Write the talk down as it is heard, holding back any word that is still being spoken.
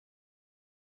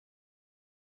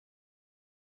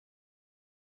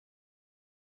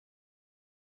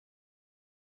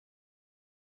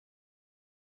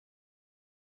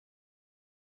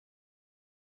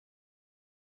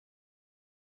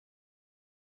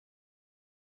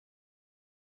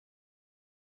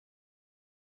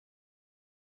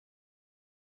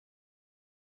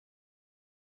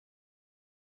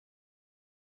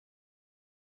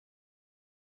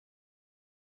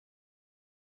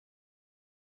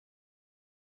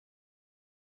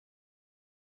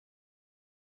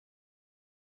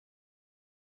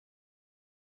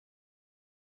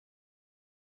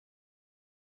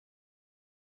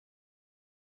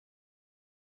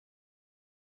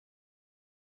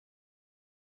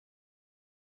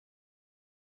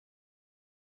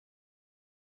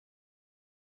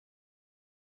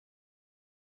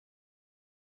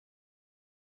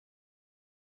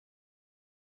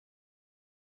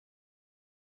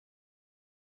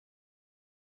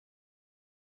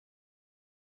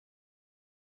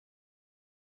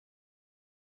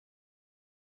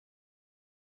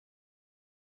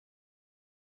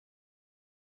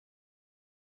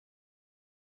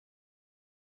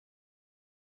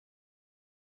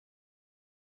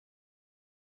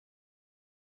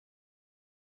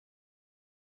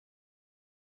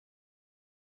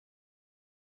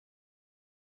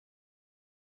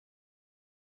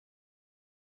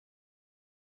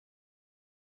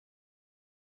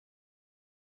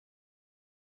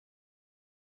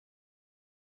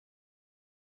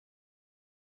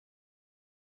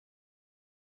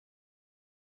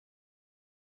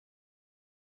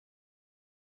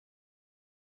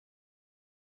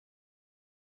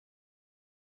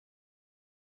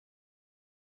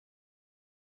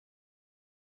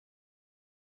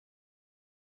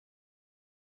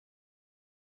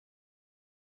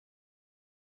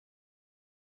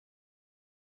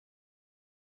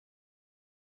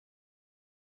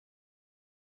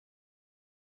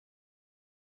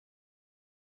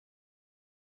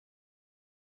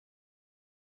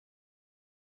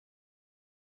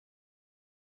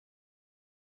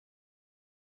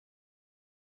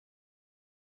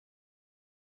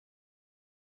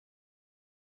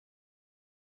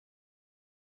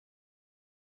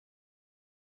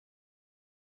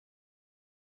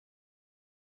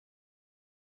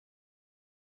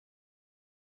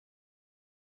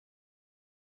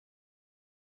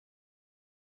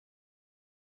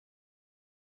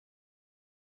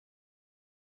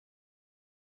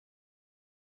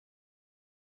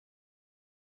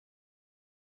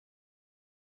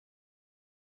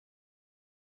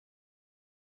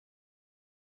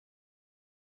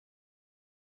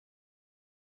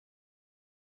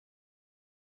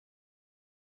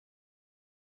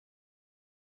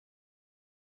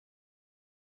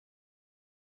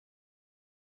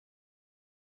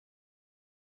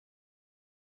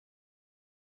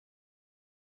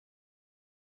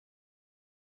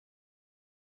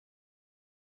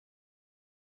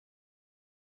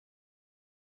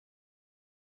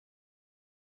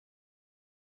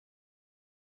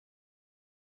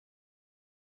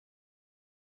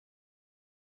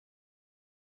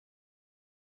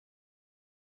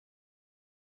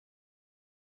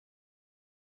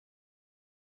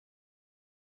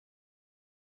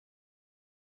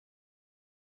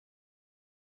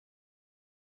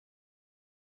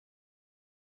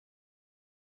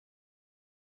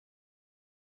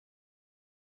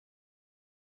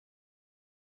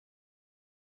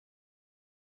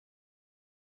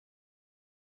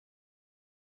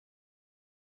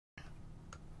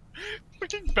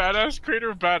Fucking badass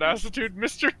creator of badassitude,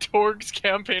 Mr. Torg's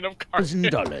campaign of cards.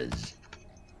 $1,000.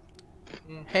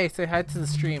 Hey, say hi to the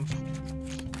stream.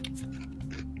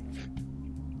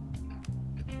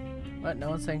 What? No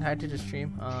one's saying hi to the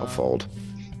stream? I'll fold.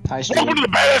 Hi, stream. Welcome to the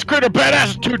badass creator of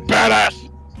badassitude, badass!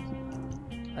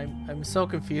 I'm so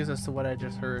confused as to what I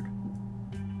just heard.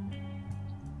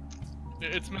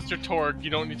 It's Mr. Torg, you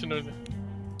don't need to know that.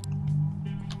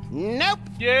 Nope.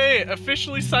 Yay!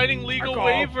 Officially signing legal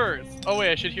waivers! Oh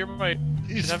wait, I should hear my...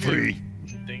 It's free.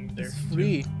 Thing there. It's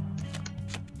free.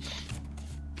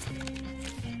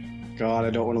 God, I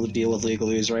don't want to deal with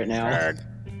legalese right now.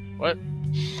 What?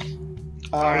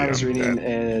 I was reading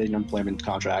an employment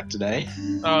contract today.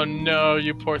 Oh no,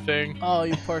 you poor thing. Oh,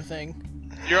 you poor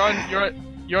thing. You're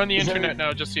on the internet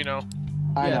now, just so you know.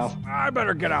 I know. I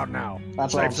better get out now.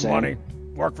 That's what I'm Save some saying. money.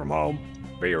 Work from home.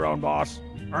 Be your own boss.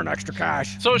 Earn extra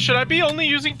cash. So should I be only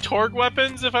using Torg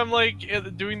weapons if I'm like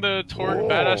doing the Torg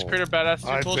badass creator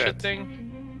badass bullshit thing?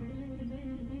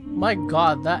 My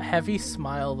god, that heavy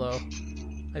smile though.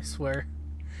 I swear.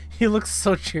 He looks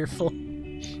so cheerful.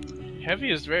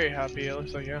 Heavy is very happy, it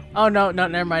looks like, yeah. Oh no,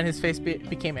 never mind. His face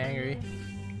became angry.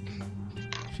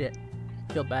 Shit.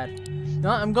 Feel bad. No,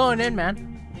 I'm going in, man.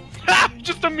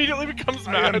 Just immediately becomes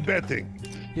I mad. am betting.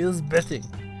 He was betting.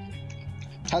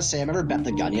 Has Sam ever bet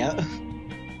the gun yet?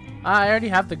 I already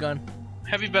have the gun.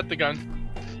 Heavy bet the gun.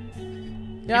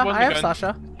 Yeah, won I the have gun.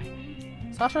 Sasha.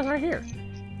 Sasha's right here.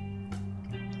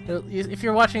 If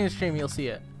you're watching the stream, you'll see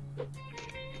it.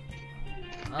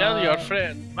 Tell your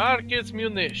friend, Marcus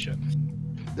Munitions.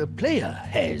 The player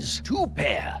has 2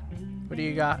 pair. What do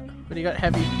you got? What do you got,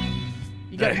 Heavy?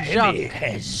 You got The junk. heavy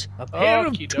has a pair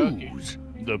of Okie dokie. 2s.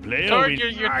 The player Torg,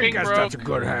 your I thing guess broke. that's a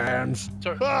good hands.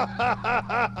 Torg.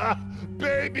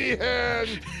 Baby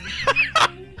hand.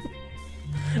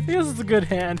 This is a good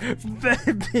hand.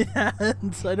 Baby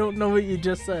hands. I don't know what you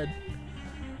just said.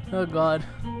 Oh god.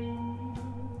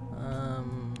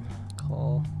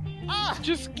 Call.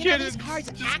 Just kidding.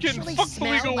 Just kidding. Fuck the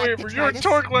legal waiver. You're a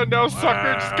Torgland now,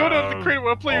 sucker. Just go down to the crate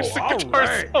and play your sick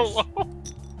guitar solo.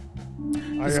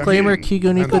 Disclaimer,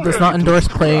 KigoNico does not endorse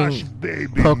playing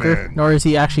poker, nor is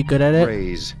he actually good at it.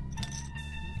 Raise.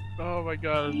 Oh my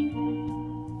god.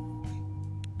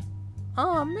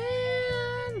 Oh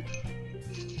man.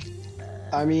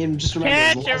 I mean, just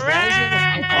remember, as long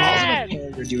as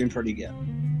you're doing pretty good.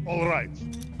 All right,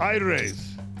 I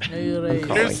raise.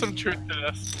 There's some truth to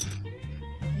this.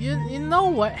 You know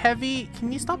what, Heavy?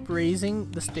 Can you stop raising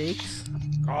the stakes?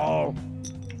 Call.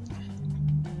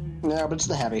 Yeah, but it's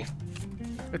the heavy.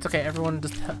 It's okay. Everyone's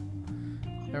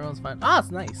fine. Ah,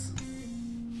 it's nice.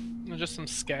 Just some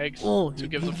skags. Oh, Who you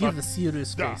gives a give fuck? the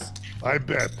serious face. I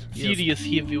bet. Serious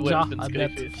heavy Ja, weapons, I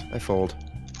bet. Skyface. I fold.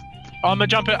 Oh, I'm gonna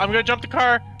jump it. I'm gonna jump the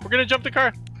car. We're gonna jump the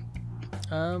car.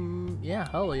 Yeah,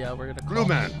 hell yeah, we're gonna call. Blue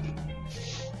man.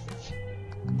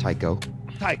 Tycho.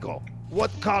 Tycho,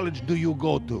 what college do you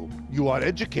go to? You are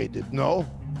educated, no?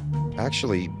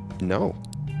 Actually, no.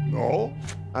 No?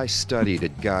 I studied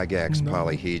at Gygax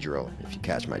Polyhedral, if you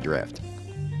catch my drift.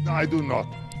 I do not.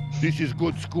 This is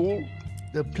good school.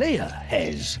 The player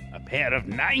has a pair of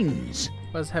 9s.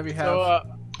 What does Heavy have?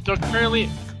 So currently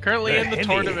in the heavy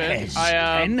tournament, has I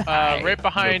am 10 high. right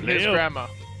behind The his player- grandma.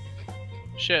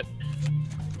 Shit.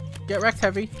 Get wrecked,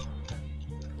 Heavy.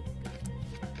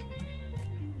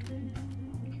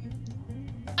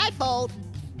 I fold.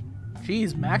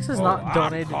 Jeez, Max has Oh, not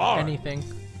donated hardcore. anything.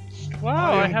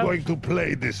 Wow, I I am have. going to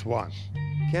play this one.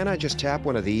 Can't I just tap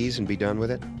one of these and be done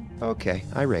with it? Okay,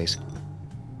 I raise.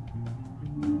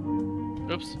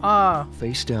 Oops. Ah,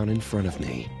 Face down in front of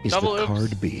me is Double the oops.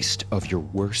 card beast of your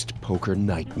worst poker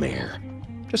nightmare.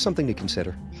 Just something to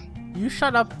consider. you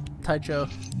shut up, Taicho.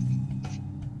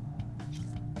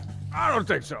 I don't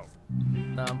think so.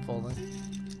 No, I'm folding.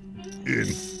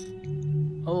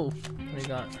 In. Oh, what do you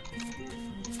got?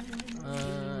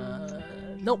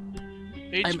 Nope.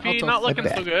 HP out not of- looking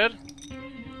so good.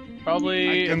 Probably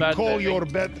I a can bad call thing. your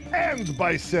bet and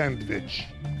buy sandwich.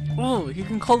 Oh, you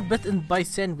can call bet and buy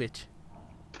sandwich.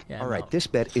 Yeah, All right, no. this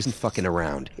bet isn't fucking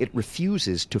around. It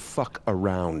refuses to fuck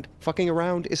around. Fucking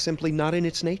around is simply not in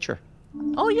its nature.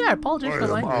 Oh yeah, I apologize for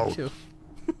I am language out.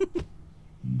 too.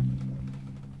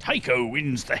 Tycho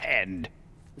wins the hand.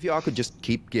 If y'all could just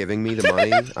keep giving me the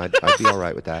money, I'd be all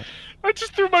right with that. I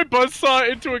just threw my buzzsaw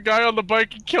into a guy on the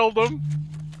bike and killed him.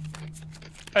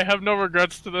 I have no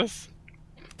regrets to this.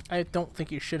 I don't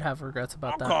think you should have regrets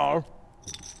about that. Call.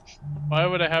 Why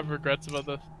would I have regrets about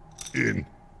this? In.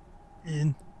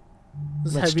 In.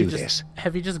 This Let's Heavy do just, this.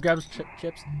 Heavy just grabs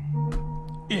chips.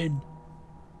 In.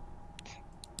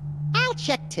 I'll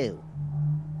check too.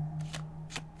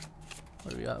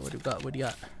 What do we got? What do we got? What do you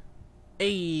got? Hey,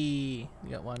 you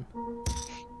got one.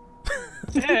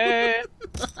 Hey.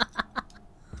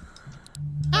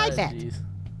 I Oh, bet. jeez.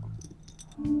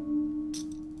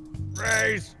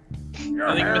 Raise. Your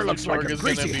I think hair Mr. looks like Torg a is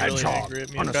gonna greasy be really hedgehog, angry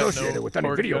at me. I've got unassociated no with any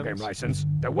Torg video guns. game license.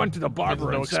 That went to the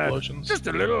barber no and said, explosions. just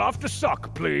a little off the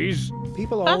suck, please.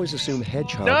 People always assume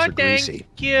hedgehogs No, are thank greasy.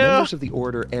 you. Members of the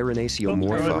order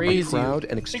Aranaceo Raise are you. proud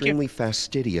and extremely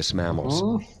fastidious mammals.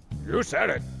 Huh? You said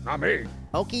it, not me.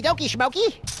 Okie dokie,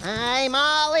 Schmokey. I'm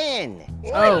all in.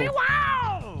 Oh,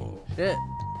 Wow! shit.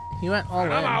 He went all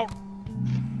in. I'm out.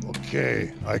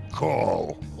 Okay, I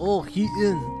call. Oh, he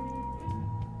in.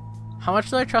 How much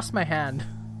do I trust my hand?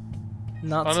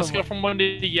 Not On so a scale much. from 1 to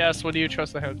yes, what do you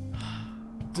trust the hand?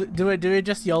 Do it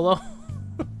just YOLO?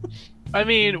 I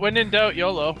mean, when in doubt,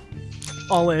 YOLO.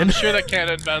 All in. I'm sure that can't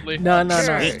end badly. No, no,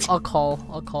 no. Okay. I'll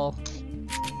call.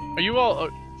 Are you all?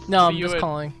 No, I'm you just in?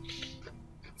 calling.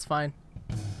 It's fine.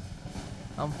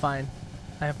 I'm fine.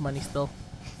 I have money still.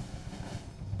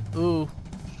 Ooh.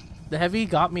 The heavy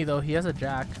got me though. He has a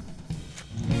jack.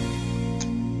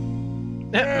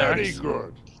 Very Nice.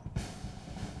 good.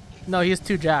 No, he has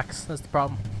 2 jacks. That's the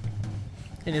problem.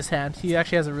 In his hand. He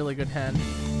actually has a really good hand.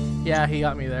 Yeah, he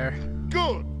got me there.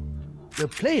 Good. The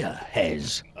player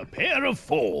has a pair of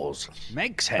 4s.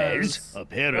 Max has a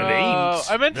pair of Oh,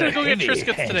 8s. I meant to The go get heavy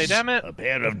Triscuits today, has damn it. A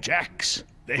pair of jacks.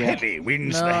 The heavy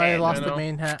wins No, the I hand. lost I the know.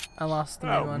 main hat. I lost the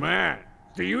main Oh one. man,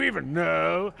 do you even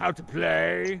know how to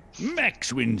play?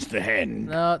 Max wins the hand.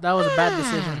 No, that was a bad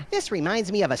decision. This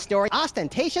reminds me of a story.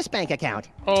 Ostentatious bank account.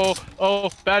 Oh,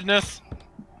 badness.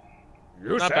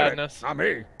 You Not said badness. it, not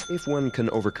me. If one can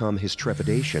overcome his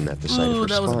trepidation at the sight Ooh, of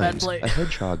her that was a bad spines, play. a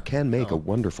hedgehog can make a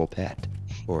wonderful pet.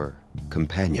 Or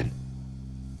companion.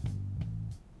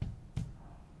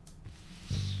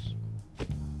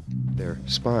 Their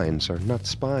spines are not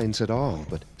spines at all,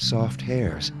 but soft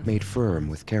hairs made firm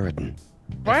with keratin.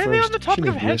 Why At are they on first, the topic she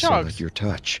of may bristle hedgehogs? at your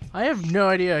touch, I have no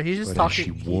idea. He's just but as she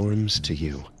talking. warms to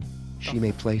you, she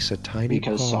may place a tiny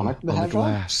Because paw Sonic the on the Hedgehog?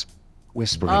 glass,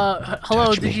 whispering, Hello,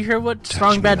 "Touch did me. you hear what Touch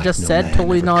me Strongbad like just no said? man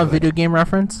Totally ever not a could." video game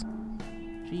reference.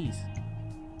 Jeez.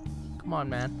 Come on,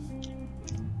 man.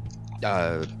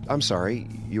 I'm sorry,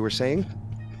 you were saying?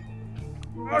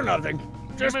 Oh, nothing.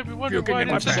 You Just might be wondering puking why in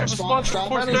I my didn't pants. send a response to Strongman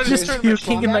Fortnite is Just basically-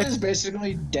 puking in my- Strongman is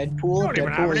basically Deadpool. Don't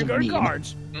even have Deadpool any is a good meme.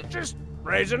 cards. Just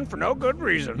raising for no good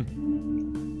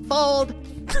reason. Fold.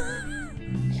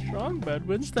 Strongbad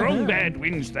wins the Strong hand. bad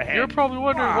wins the hand. You're probably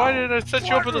wondering why did I set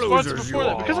you up with a What sponsor losers before you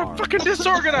that? Because I'm are. fucking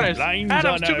disorganized. Lines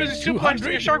Adam's on too a busy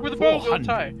supervising a shark with a 200, bolo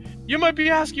tie. You might be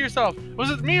asking yourself,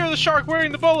 was it me or the shark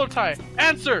wearing the bolo tie?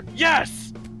 Answer, yes!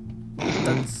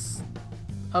 That's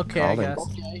okay, I Call it. guess.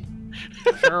 Okay.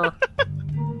 Sure.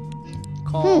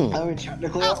 Call. I mean,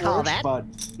 technically I'll it call works, that. but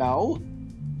no. I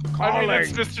mean,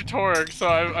 it's Calling. Mr. Torg, so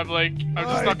I'm like, I'm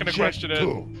just not gonna question it.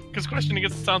 too. Because questioning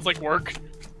it sounds like work.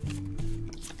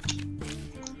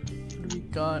 What do we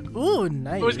got? Ooh,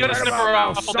 nice. Oh, he's got a Right sniffer about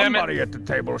now, apple, damn it. somebody at the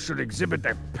table should exhibit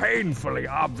a painfully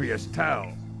obvious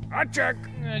tell. I check.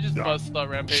 I just buzzed that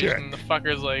rampage, Check. and the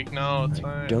fucker's like, no, it's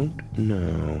fine. Don't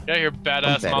know. Yeah, you're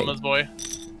badass betting. mama's boy.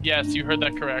 Yes, you heard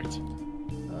that correct.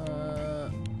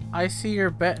 I see your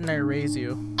bet and I raise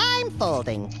you. I'm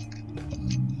folding.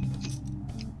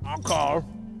 I'll call.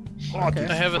 Okay.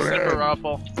 I have a sniffer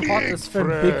apple. Pot is for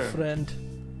big friend.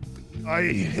 I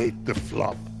hate the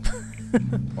flop.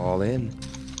 All in.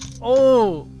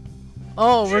 Oh!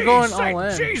 Oh, we're going all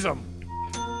in. Cheese 'em.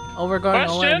 Oh, we're going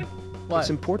all in. Question? What? It's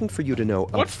important for you to know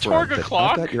up What's front Torg that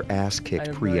o'clock? I've got your ass kicked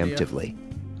I have no idea. preemptively.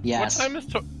 Yes. What time is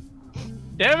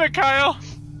Damn it, Kyle!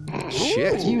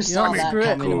 Shit. You saw know, that screw it.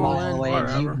 coming a Cool. mile away, and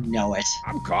you Whatever. know it.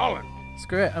 I'm calling.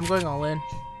 Screw it. I'm going all in.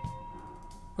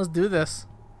 Let's do this.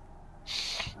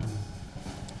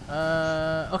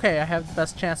 Okay, I have the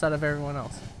best chance out of everyone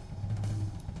else.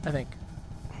 I think.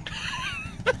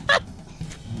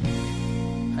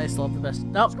 I still have the best.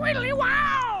 Nope.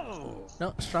 Wow!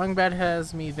 No, Strongbad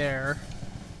has me there.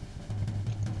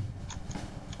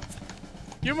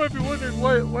 You might be wondering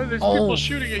why there's Oh, people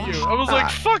shooting at you. I was like,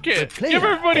 fuck it! Player Give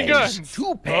everybody has guns!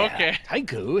 2 pair. Okay.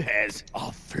 Tycho has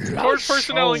a flush. Board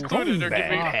personnel included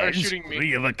Strongman are has shooting me.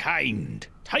 3 of a kind.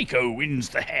 Tycho wins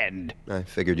the hand. I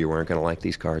figured you weren't gonna like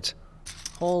these cards.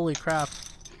 Holy crap.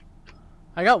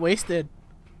 I got wasted.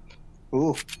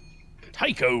 Ooh.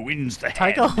 Tycho wins the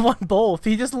hand. Tycho won both.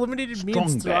 He just eliminated me and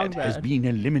Strongbad has Strongbad. been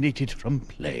eliminated from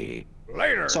play.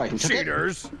 Later, Sorry, who took it?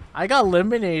 cheaters. I got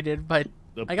eliminated, but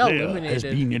The I got player has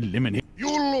eliminated. been eliminated. You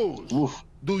lose. Oof.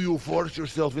 Do you force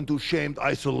yourself into shamed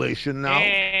isolation now?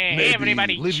 Hey, Maybe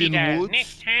everybody live cheat. in woods?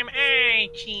 Next time I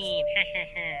cheat.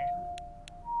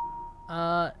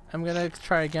 I'm gonna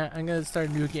try again. I'm gonna start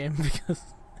a new game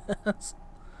because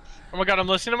Oh my god, I'm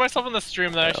listening to myself on the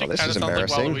stream. That actually This kind of is sounds like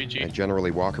embarrassing. I Waluigi.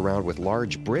 generally walk around with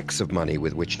large bricks of money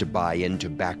with which to buy into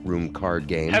backroom card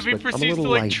games, Heavy but I'm a proceeds little to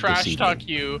like light trash this talk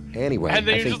evening. you. Anyway, And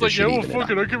then I you're think just like, this yeah, should well, even fuck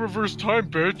it it, up. I can reverse time,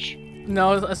 bitch.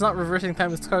 No, it's not reversing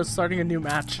time. It's starting a new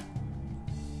match.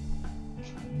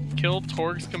 Kill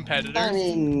Torg's competitors. I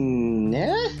mean,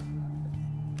 yeah.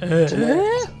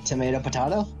 Tomato,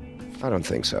 potato. I don't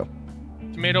think so.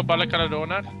 Tomato balacala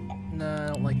donut. No, I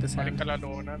don't like this hand. Balacala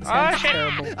donut. This Ah, hand's shit!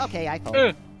 terrible. Okay, I fold.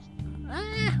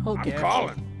 Okay. I'm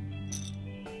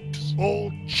calling.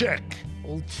 Old check.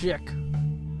 Old chick.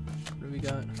 What do we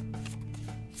got?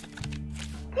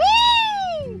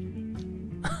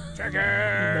 Check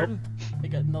it. Nope. I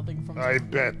got nothing from I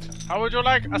bet. How would you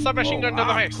like a submachine gun to the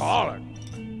I'm face? calling.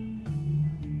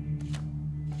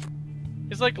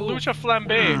 He's like Lucha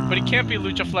Flambe, but he can't be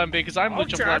Lucha Flambe because I'm I'll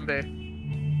Lucha check.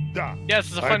 Flambe. Duh. Yes,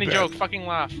 it's a I funny bet. joke. Fucking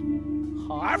laugh.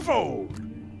 I fold.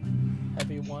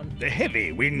 Heavy one. The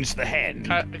heavy wins the hand.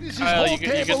 This is Kyle, whole you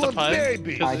get table the of pun?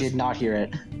 babies. I did not hear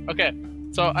it. Okay,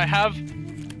 so I have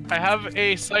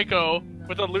a psycho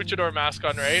with a luchador mask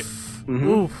on, right? Mhm.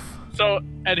 Oof. So,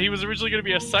 and he was originally gonna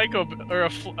be a psycho or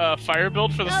a fire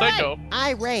build for the psycho.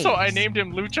 I raise. So I named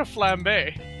him Lucha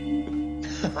Flambe.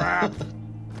 Crap.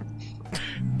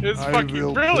 It's I fucking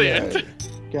will brilliant. play.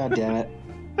 God damn it.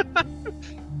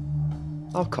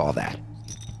 I'll call that.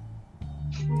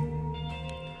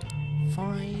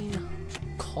 Fine.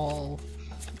 Call.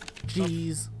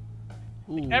 Jeez.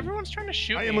 Ooh. Everyone's trying to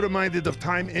shoot I me. am reminded of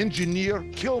time engineer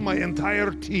kill my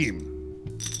entire team.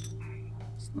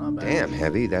 It's not bad. Damn,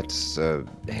 Heavy. That's,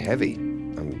 heavy.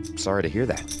 I'm sorry to hear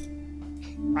that.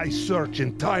 I search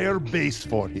entire base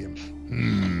for him.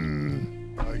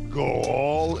 I go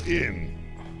all in.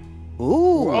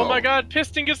 Ooh. Oh my god,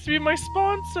 Piston gets to be my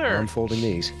sponsor! I'm folding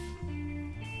these.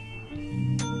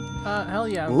 Hell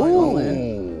yeah, I'm going all in.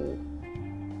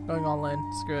 Ooh. Going all in.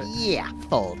 Screw it. Yeah,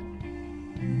 fold.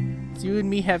 It's you and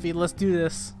me, Heavy. Let's do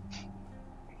this.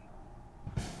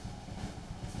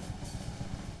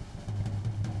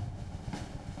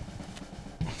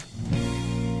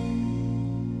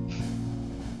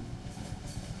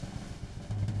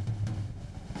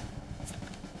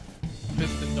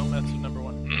 Piston, don't mess with number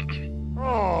one.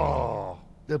 Oh.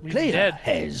 The player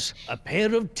has a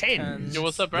pair of tens. Yo,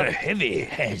 what's up, The bro? heavy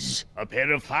has a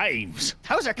pair of fives.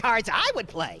 Those are cards I would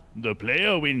play. The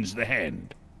player wins the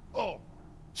hand. Oh.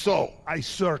 So I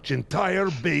search entire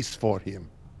base for him.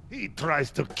 He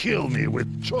tries to kill me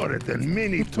with turret and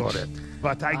mini turret,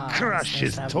 but I crush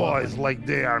his that toys weapon. like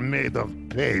they are made of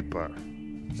paper.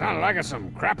 Sound like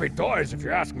some crappy toys if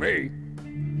you ask me.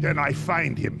 Then I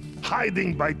find him,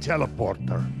 hiding by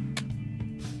teleporter.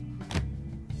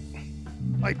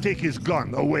 I take his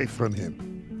gun away from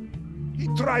him. He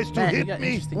tries to Man, you hit got me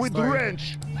interesting with story.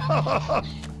 wrench.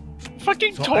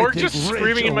 Fucking So I Torg take just Rage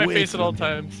screaming in my away face at all from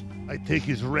him. times. I take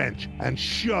his wrench and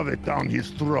shove it down his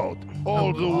throat,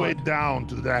 all the way down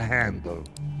to the handle.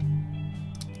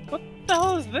 What the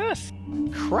hell is this?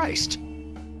 Christ.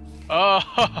 Oh,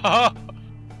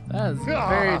 That is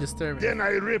very disturbing. Then I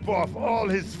rip off all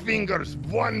his fingers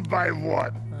one by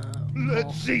one.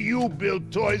 Let's see you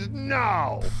build toys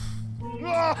now.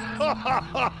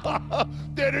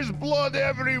 There is blood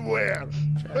everywhere.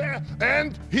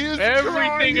 And he's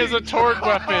everything is a crying. Torg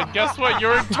weapon. Guess what?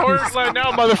 You're in Torg land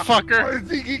now, motherfucker. I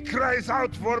think he cries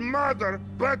out for mother,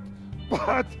 but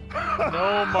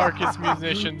No Marcus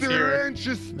musicians the here. wrench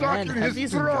is stuck Man, in his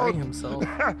Heavy's throat. enjoying himself.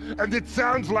 And it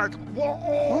sounds like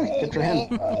good for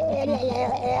him.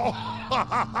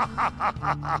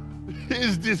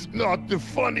 Is this not the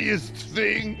funniest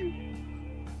thing?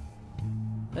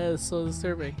 That is so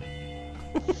disturbing.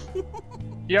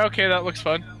 Yeah, okay, that looks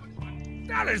fun.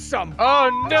 That is some. Oh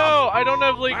no, I don't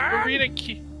have like arena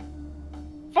key.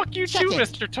 Fuck you Check too, it.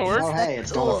 Mr. Torg. Oh, hey,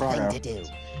 it's Cool Delafrado. thing to do.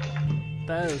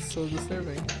 That is so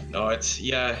disturbing. No, it's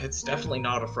definitely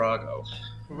not a Froggo.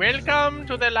 Welcome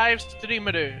to the live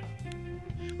streamer.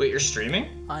 Wait, you're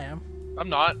streaming? I am. I'm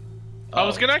not. I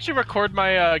was gonna actually record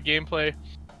my gameplay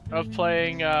of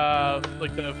playing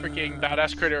like the freaking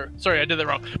badass critter. Sorry, I did that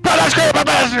wrong. Badass critter,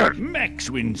 bastard! Max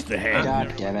wins the hand.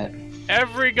 God damn it.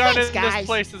 Every gun Thanks, in guys. this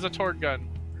place is a Torg gun.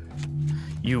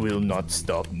 You will not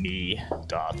stop me.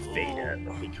 Darth Vader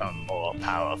will become more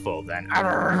powerful than.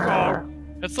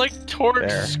 It's like Torg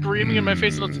There. screaming in my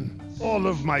face. All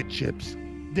of my chips,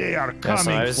 they are Yeah, so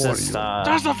coming I was for just, you.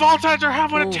 Does the Voltizer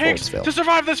have what it Ooh. takes Voltsville. to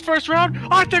survive this first round?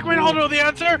 I think we all know the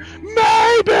answer.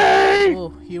 Maybe!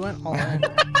 Oh, he went all in.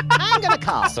 I'm gonna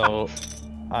call. So,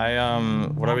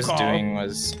 what I was Call. doing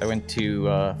was I went to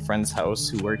a friend's house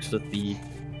who works with the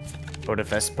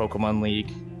Odafest Pokemon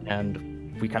League,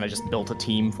 and we kind of just built a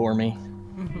team for me.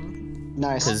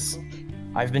 Nice. Because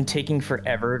I've been taking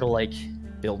forever to like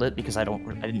build it because I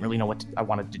didn't really know what I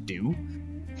wanted to do.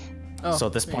 Oh, So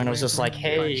at this point I was just like,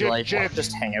 hey, Chip, like, chip, we'll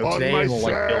just hang out on today my and we'll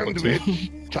like build a sandwich.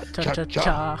 team.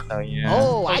 Cha-cha-cha. Oh yeah.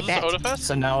 Oh, I Is this bet. Odafest?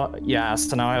 So now, yeah,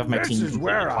 so now I have my This team is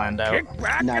where I planned out. kick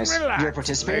back Nice. and relax, You're a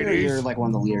participant or ladies. you're like one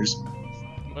of the leaders?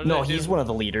 What did No, I do? he's one of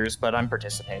the leaders, but I'm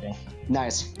participating.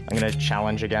 Nice. I'm gonna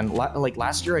challenge again. Like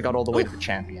last year, I got all the way to the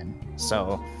champion.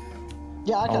 So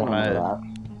Yeah, I kind of wanna- remember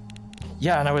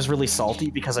yeah, and I was really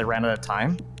salty because I ran out of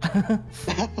time.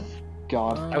 that.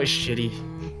 God. That was shitty.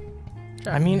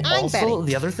 Sure. I mean, I'm also betting.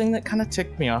 the other thing that kind of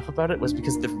ticked me off about it was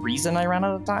because the reason I ran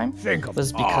out of time Think of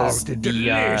was all because the the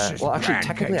delicious well, actually,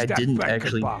 technically, I pancakes that didn't Ben could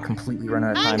actually buy. completely run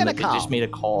out of I'm time. gonna Like, they just call. made a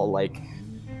call, like,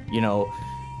 you know,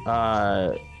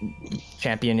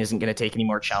 champion isn't gonna take any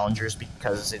more challengers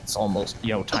because it's almost,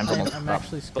 you know, time's almost I'm up.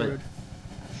 actually screwed.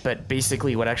 But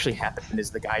basically, what actually happened is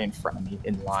the guy in front of me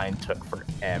in line took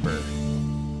forever.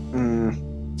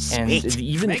 And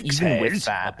even Max with has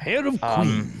that, a pair of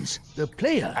queens. The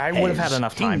player I would have had has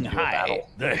enough time king to do a high. battle.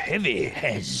 The heavy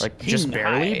has Like, king just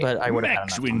barely, high. but I would have had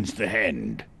Max enough time. wins the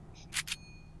hand.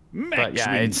 Max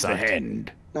yeah, it wins the sucked.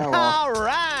 hand. Oh, well. All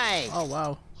right. Oh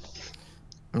wow.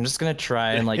 I'm just gonna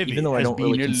try and, like, Heavy even though I has don't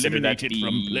really been consider that to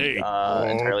eliminated from play.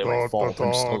 be entirely my fault,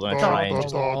 I'm still gonna try and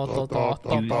just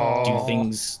do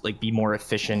things, like, be more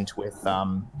efficient with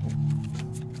time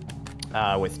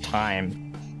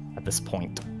at this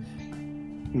point.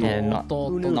 And not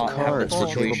Who knew not have the cards were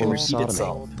situation capable of repeat sodomy?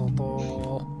 itself. I'll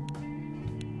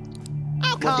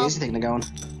What call. days are you thinking of going?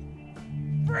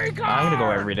 I'm gonna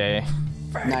go every day.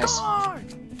 Nice.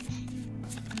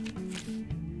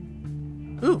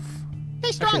 Oof.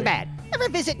 Hey, Strong Bad. Ever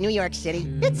visit New York City?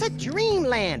 It's a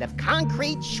dreamland of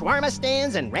concrete shawarma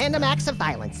stands and random acts of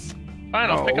violence. Fine,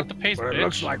 I'll pick up the pace, But bitch. it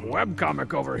looks like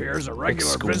webcomic over here is a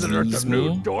regular Excuse visitor to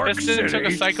New me? Dork Piston took a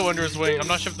City. psycho under his wing. I'm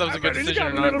not sure if that was a good He's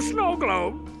decision got or a little not. snow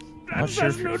globe. I'm not That sure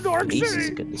says if New your Dork face is a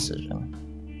City. good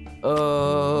decision.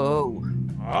 Oh.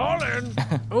 All in.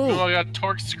 Oh, Oh. I got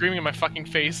Torque screaming in my fucking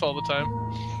face all the time.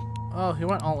 Oh, he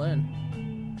went all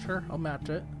in. Sure, I'll match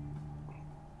it.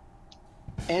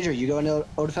 Andrew, you going to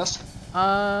Odafest?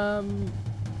 I'm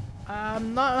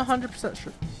not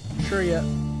 100% sure yet.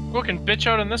 Look, and bitch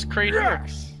out in this crate here.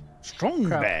 Strong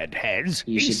Crap. bad has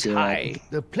You should ace do high.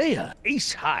 The player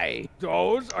ace high.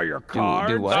 Those are your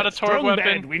cards. do what? Not a Torque Strong bad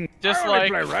weapon. win. I only Dislike.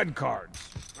 play red cards.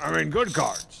 I mean, good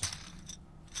cards.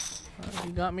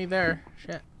 You got me there.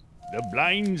 Shit. The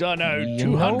blinds are now You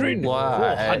 200. know what?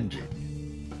 400.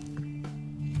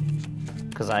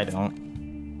 Because I don't.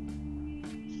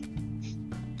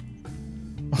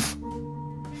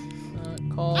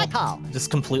 Call. I call. Just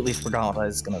completely forgot what I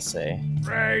was gonna say.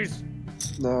 Raise.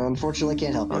 No, unfortunately,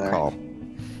 can't help you I'll there. call.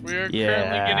 We are Yeah.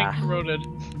 currently getting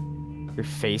corroded. Your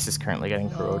face is currently getting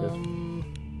corroded.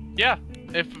 Yeah,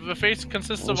 if the face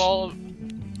consists of all.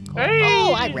 Oh,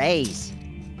 Hey! I raise.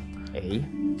 A,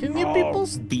 Can you people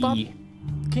stop? B,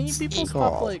 Can you people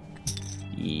Call. stop like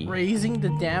E. What raising the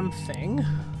damn thing? are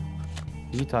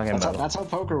you talking about? That's how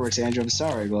poker works, Andrew. I'm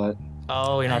sorry, but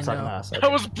Oh, you're not I talking know. to us.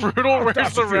 That was brutal. I'll Where's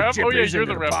toss the a few ref? Oh yeah, chippies you're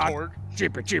into the the ref, pot. Torque.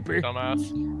 Cheapy, cheapy.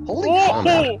 Dumbass. holy Whoa!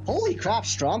 crap! Holy crap!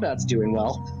 Strombat's doing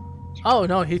well. Oh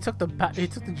no, he took the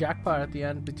jackpot at the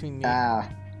end between me. Ah,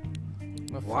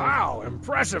 with, Wow,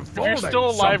 impressive If folding. you're still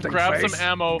alive, something grab face. some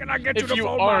ammo. Can I get you If to you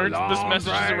fold my aren't, this long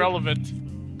message is drag? irrelevant.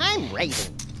 I'm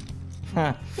raising.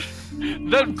 Huh.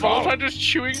 Then Vault Hunter's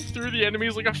chewing through the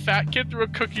enemies like a fat kid through a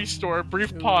cookie store.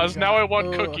 Brief Oh my pause. Now I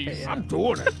want God. cookies. Okay, yeah. I'm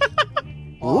doing it.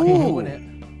 Oh, he's doing it.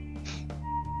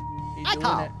 He's I doing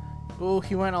call. it. Oh,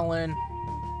 he went all in.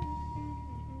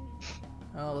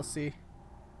 Oh, let's see.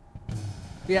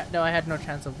 Yeah, no, I had no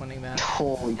chance of winning that.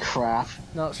 holy crap!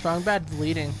 No, Strong Bad's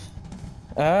leading.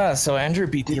 So Andrew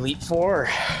beat the Elite Four.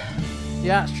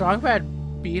 Yeah, Strong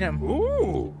Bad beat him.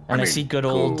 Ooh. And I mean, see good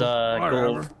old,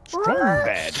 whatever. Strong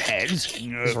bad has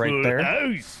Is right there.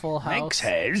 house. Full Max house.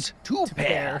 has two pair.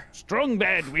 pair. Strong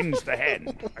bad wins the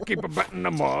hand. I keep a bet in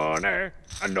the money,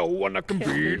 and no one that can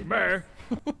beat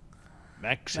me.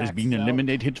 Max has Max been out.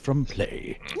 eliminated from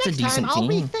play. It's a Next time, decent I'll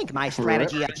team. rethink my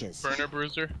strategy edges. Burner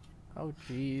Bruiser. Oh,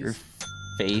 Your jeez.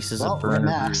 face is Well, a burner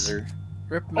Max. bruiser.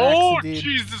 Rip Max Oh indeed.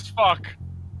 Jesus fuck!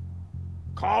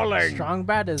 Calling. Strong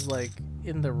Bad is like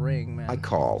in the ring, man. I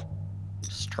call.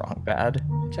 Strong bad.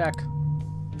 Check.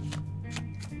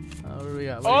 What do we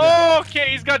got? What do we got? Oh, okay,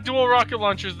 he's got dual rocket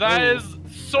launchers. That Ooh. is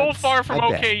so far from I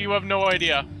bet. okay. You have no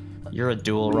idea. You're a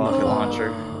dual rocket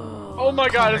launcher. Oh my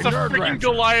God, it's a Nerd freaking Rancher.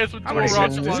 Goliath with How dual many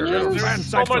rocket cents is your launchers. little There's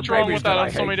so sites for much wrong babies with that I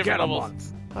on so hate? many Get different a levels.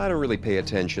 month. I don't really pay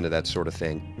attention to that sort of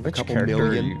thing. A Which couple character are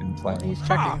million. you even playing? He's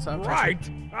checking, Ah, so I'm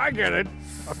checking. right. I get it.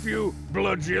 A few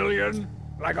blajillion.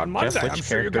 Like on Monday, Jeff, which I'm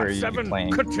sure you character got are you 7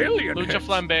 playing? cotillion Lucha hits.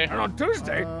 Flambe. And on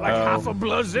Tuesday, like half a No,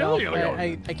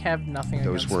 blazillion. I have nothing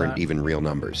Those against weren't that. even real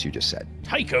numbers, you just said.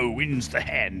 Tycho wins the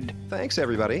hand. Thanks,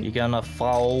 everybody. You gonna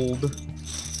fold?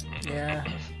 Yeah.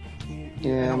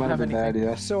 Yeah, I it don't might have have been bad, anything.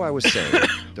 yeah. So I was saying,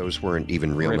 those weren't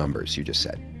even real Rip. numbers, you just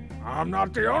said. I'm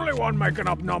not the only one making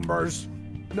up numbers.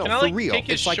 No, Can I, for like, real. take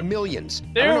his It's like sh- millions.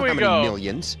 I There don't know we how go. many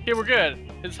millions. Okay, we're good.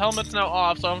 His helmet's now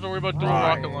off, so I don't have to worry about dual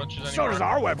rocket launchers So anymore. does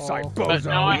our website, Oh. Bozo. But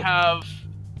now I have...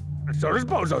 And so does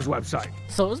Bozo's website.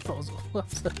 So is Bozo.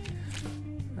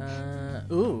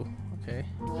 Ooh. Okay.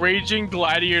 Raging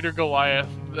Gladiator Goliath.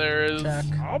 There is Check.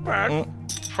 I'll bet.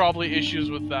 probably issues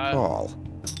with that. All.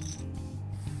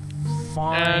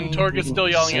 Fine. And Torg is still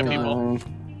yelling at people.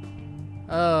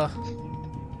 I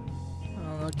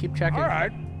don't know, keep checking. All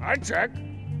right, I check.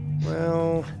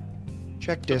 Well,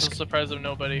 check I'm disk. surprised of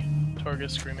nobody. Torg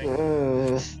is screaming.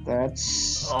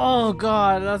 That's. Oh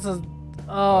god, that's a.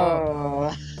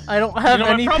 Oh. I don't have You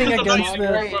know, my problem anything is I'm against not using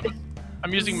this. weapons.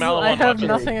 I'm using Malawon I have weapons.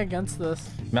 nothing against this.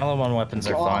 Malawon weapons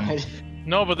are fun. God.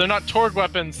 No, but they're not Torg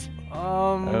weapons.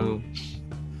 Oh.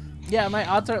 Yeah, my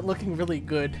odds aren't looking really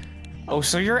good. Oh,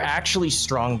 so you're actually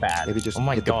strong bad. Maybe just oh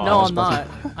my hit the god. No, pause I'm button.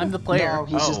 not. I'm the player. No,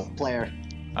 he's Oh. just a player.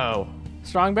 Oh.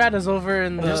 Strong Bad is over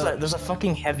in There's the. a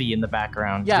fucking heavy in the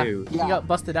background Yeah, too. he Yeah. got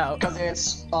busted out. Because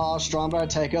it's Strongbow,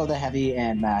 Tycho, the Heavy,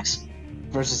 and Max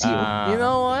versus you. You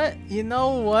know what? You know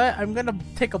what? I'm gonna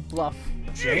take a bluff.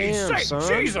 Jeez, Damn, say, son.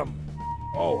 jeez 'em.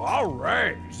 Oh, I'll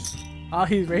raise. Oh,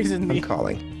 he's raising me. I'm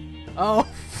calling. Oh,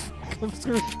 I'm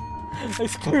screwed. I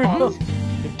screwed up.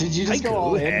 Did you just go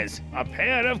all Tycho in? has a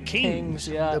pair of Kings, kings.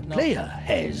 yeah. The no. player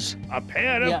has a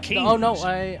pair Yeah. of kings. Oh no,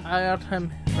 I out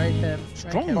him. Right him.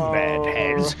 Strongbad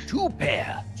has 2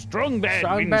 pair. Strongbad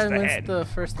Strong wins Bad the wins hand. the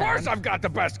first Of course hand. I've got the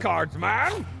best cards,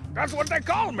 man. That's what they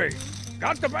call me.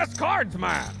 Got the best cards,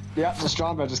 man. Yeah, the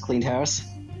Strongbow just cleaned house.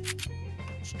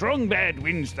 Strongbad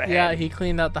wins the Yeah, hand. he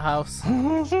cleaned out the house.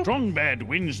 Strongbad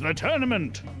wins the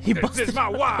tournament. He This busted is my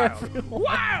out wild. everyone.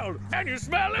 Wild. Can you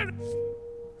smell it?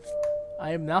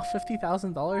 I am now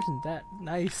 $50,000 in debt.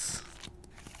 Nice.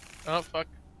 Oh, fuck.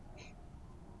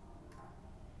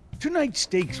 Tonight's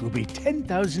stakes will be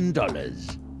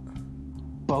 $10,000.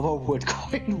 Bubba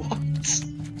Woodcoin, what?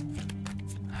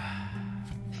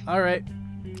 All right,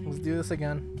 let's do this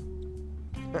again.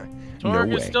 Torg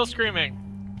no is way. still screaming.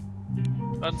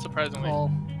 Unsurprisingly.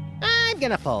 Call. I'm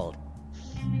gonna fold.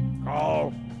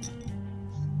 Oh,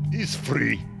 He's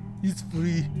free. He's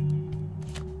free.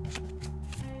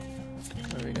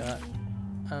 What do we got?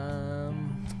 I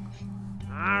don't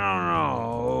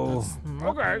know.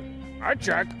 not- Okay, I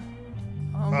check.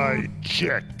 I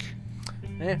check.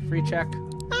 Free check.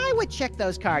 I would check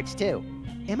those cards too.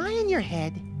 Am I in your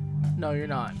head? No, you're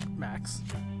not, Max.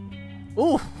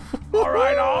 Ooh. All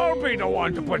right, I'll be the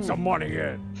one to put some money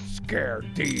in.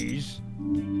 Scared D's.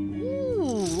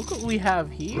 Ooh, look what we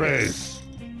have here. Raise.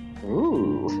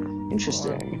 Ooh, Hold on, let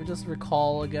interesting. me just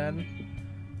recall again.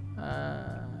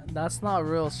 That's not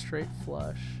real straight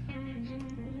flush.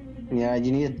 Yeah,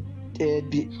 you need it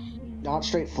be not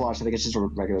straight flush. I think it's just a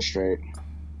regular straight.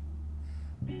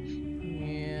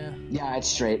 Yeah, Yeah, it's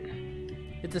straight.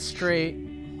 it's a straight.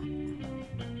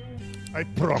 I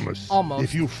promise. Almost.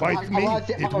 If you fight me,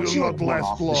 it will not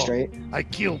last The long. straight. I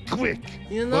kill quick,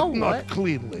 You know but not what?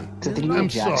 cleanly. I think you I'm need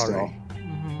Jack sorry.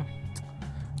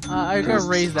 I gotta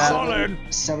raise that. All in.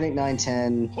 7, 8, 9,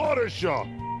 10. Horror shot.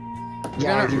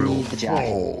 Yeah, gonna you need the jack.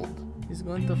 Fold. He's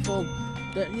going to fold.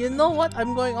 You know what?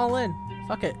 I'm going all in.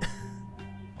 Fuck it.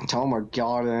 Oh my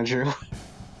god, Andrew.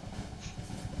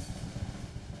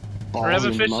 Or have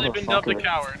Ballsy officially been dubbed a motherfucker.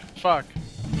 coward. Fuck.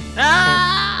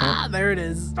 Ah! There it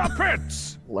is. The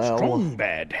pits. Well,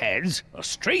 Strongbad has a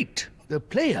straight. The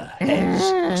player has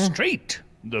a straight.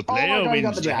 The my player God, you got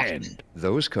wins the the jack. hand.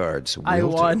 Those cards will I do.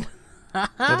 won. Well,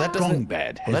 that doesn't.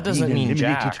 Strongbad has that doesn't been mean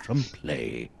eliminated jack. from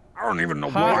play. I don't even know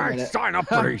Wait a why I minute. sign up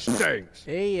for these things.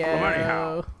 Hey, Well,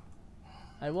 anyhow. yo.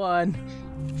 I won.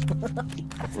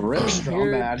 rip strong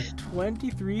You're bad.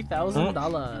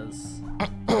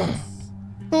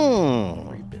 $23,000.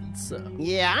 Three bids, so.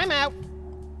 Yeah, I'm out.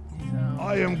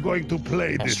 I am going to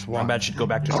play this Strong one. Bad should go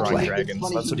back to It's drawing funny, dragons. it's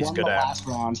funny, That's what he he's won good the at. last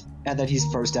round, and then he's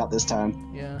first out this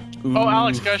time. Yeah. Oh,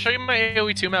 Alex, can I show you my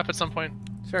AoE 2 map at some point?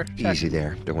 Sure. Check. Easy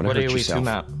there. Don't want What to AoE hurt 2 yourself.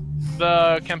 map?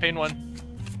 The campaign one.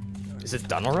 Is it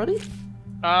done already?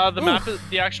 The map, is,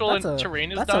 the actual That's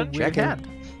terrain is that's done, a weird Check it. map.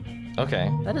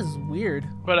 Okay. That is weird.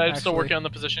 but I'm still actually. working on the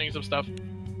positionings of stuff.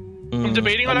 I'm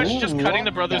debating on actually just cutting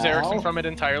the Brothers What the Erickson hell? from it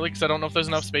entirely because I don't know if there's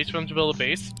enough space for them to build a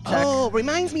base. Oh,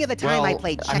 reminds me of the time I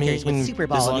played checkers with Super as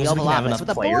Ball long in the as we Oval can have Office enough with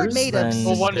a board players, made of then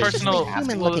Well, one person suspiciously will-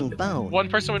 human-looking bone. One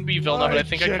person would be Vilna, but I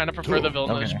think I kind of prefer the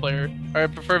Vilna Okay. player. Or I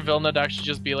prefer Vilna to actually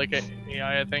just be like an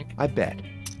AI, I think. I bet.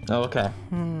 Oh, okay.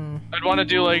 I'd want to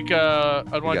do like,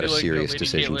 I'd want got to a do like serious Lady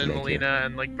decision to Caitlyn, make here. Melina,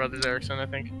 and like Brothers Erickson, I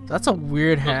think. That's a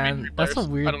weird Those main hand. three That's a players.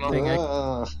 weird I don't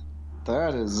know. thing.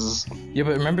 That is. Yeah,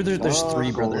 but remember there's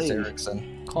three Brothers Holy.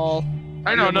 Erickson. Call.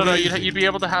 I know, no, you'd be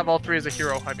able to have all three as a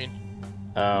hero, I mean.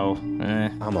 Oh,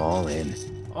 I'm all in.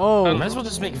 Oh. You might as well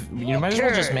just make. You might as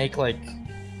well just make like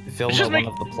Vilna Just make-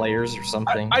 one of the players or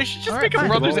something. I should just Alright, make a fine.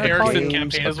 Brothers Well, Erickson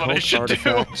games, campaign is what I occult should do.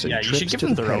 artifacts, and Yeah, you should trips give to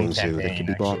them the their own petting zoo that campaign, can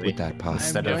be bought actually. with that pie.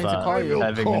 Instead going of to call you.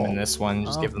 having them in this one,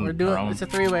 just give them we're their doing. own. It's a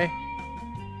three-way.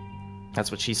 That's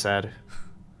what she said.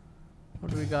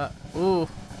 What do we got? Ooh.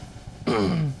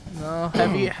 No,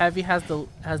 heavy has the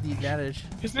advantage.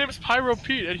 His name is Pyro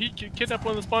Pete, and he kidnapped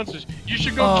one of the sponsors. You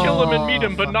should go kill him and meet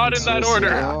him, but not in that order.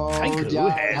 Tycho yeah,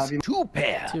 has have you- two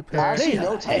pair. Two pairs. Actually, Player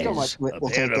no, Tycho has will a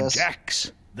take pair of this.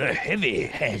 jacks. The heavy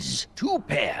has two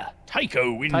pair.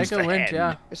 Tycho wins Tycho the wins, hand.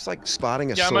 yeah. It's like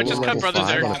spotting a Yeah, I might solo just cut level Brothers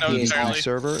 5 on a Erickson out PvP entirely.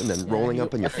 server and then rolling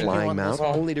up on your I think you flying want this mount,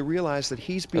 one. only to realize that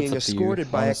he's being That's up to you,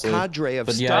 escorted by honestly. a cadre of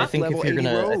But yeah, I stock think level if you're 80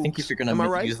 gonna, rogues. I think if you're gonna Am I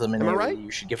right? use them in Am I a right?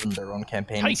 you should give them their own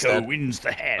campaign Tycho instead. wins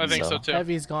the hand. I think so too.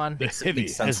 Heavy's gone. The heavy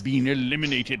makes sense. has been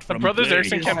eliminated The from Brothers play.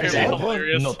 Erickson campaign would be However,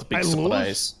 hilarious. Not a big I lose.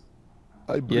 surprise.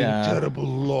 I bring Yeah. terrible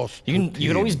loss. You to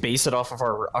can always team. base it off of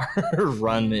our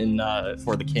run in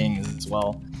for the King as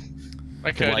well.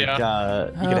 I could, Like yeah.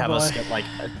 you could Oh, have us boy. get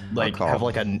like call. have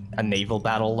like a naval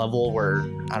battle level where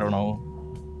I don't know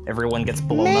everyone gets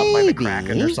blown up by the Maybe.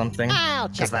 Kraken or something I'll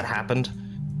check because that that. happened.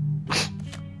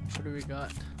 What do we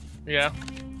got? Yeah.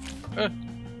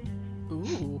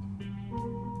 Ooh.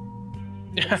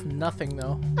 Yeah. That's nothing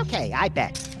though. Okay, I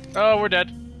bet. Oh, we're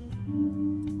dead.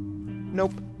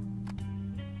 Nope.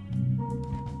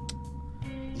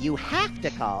 You have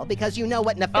to call because you know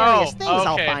what nefarious things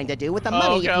I'll okay. find to do with the Oh,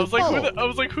 money okay. if I you was like, fold. I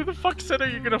was like, who the fuck said are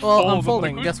you gonna Well, fold? I'm like,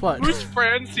 folding. who's- Guess what? Who's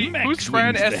Fran? Max Who's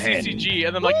Fran wins the hand. SCCG?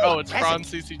 And then like, oh, it's Fran present.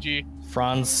 CCG.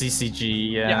 Franz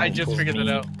CCG. Yeah, Yeah, I just was figured me. it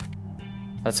out.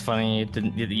 That's funny.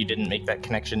 You didn't make that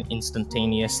connection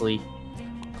instantaneously.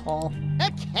 Call.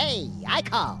 Okay, I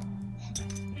call.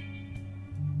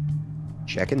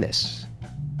 Checking this.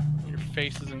 Your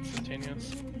face is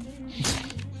instantaneous.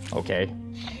 Okay.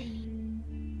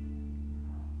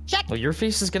 Check. Well, your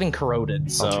face is getting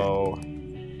corroded, so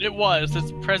It was.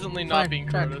 It's presently not Fine, being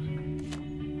check. corroded.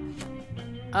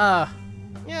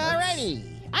 Alrighty,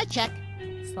 I check.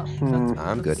 Stop.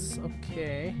 I'm good.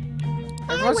 Okay.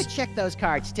 I Everyone's, would check those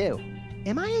cards too.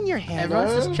 Am I in your hand?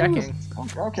 everyone's just checking.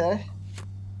 Okay.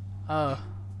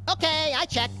 Okay, I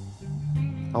check.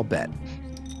 I'll bet.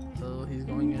 So he's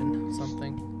going in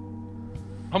something.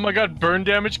 Oh my god, burn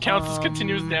damage counts as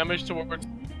continuous Um, damage towards.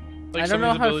 Like, I don't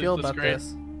know somebody's how I abilities. feel That's about great.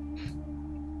 this.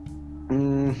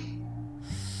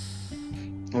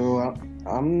 Oh,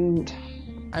 I'm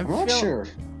I'm not feel- sure.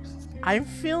 I'm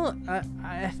feeling.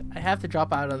 I have to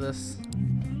drop out of this.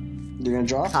 You're gonna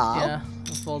drop? Call. Yeah,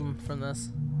 I'm folding from this.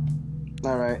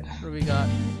 All right. What do we got?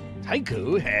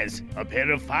 Tycho has a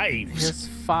pair of fives. Here's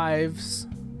fives.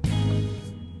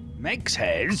 Max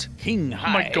has king high.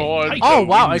 Oh my god. Tycho Oh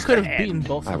wow, I wins could the have beaten hand.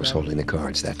 both I of was them. holding the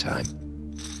cards that time.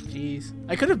 Jeez,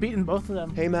 I could have beaten both of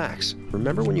them. Hey Max,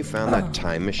 remember when you found that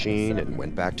time machine and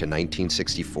went back to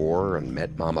 1964 and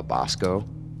met Mama Bosco?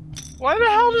 Why the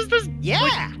hell does this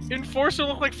Yeah. enforcer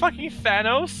look like fucking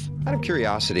Thanos? Out of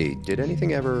curiosity, did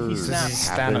anything ever He snaps.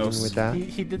 happen Thanos. with that?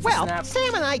 He did the Well, snap.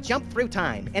 Sam and I jumped through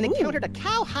time and encountered a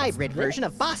cow hybrid version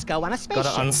of Bosco on a spaceship.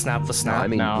 gotta unsnap the No, snap I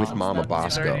mean now. with Mama Snap.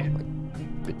 Bosco. Already- Like,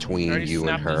 between Already you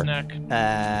and snapped his her. neck. Did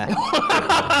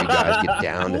you guys get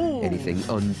down to anything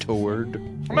untoward?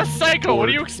 I'm a psycho. What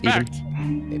do you Toward, expect?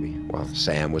 even? Maybe. Well,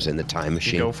 Sam was in the time You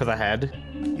machine. go for the head.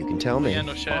 You can tell me. Yeah,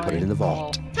 no shit. I'll put it in the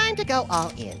vault. Time to go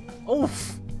all in.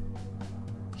 Oof.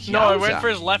 No, I went Yowza. for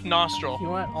his left nostril. He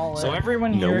went all in. So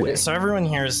everyone No here, way. everyone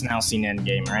here has now seen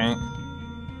Endgame, right?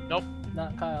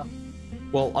 Not Kyle.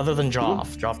 Well, other than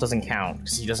Joff. Joff doesn't count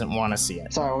because he doesn't want to see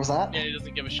it. Sorry, what was that? Yeah, he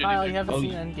doesn't give a shit. Kyle, either. you haven't Oh,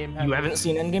 seen Endgame, have You haven't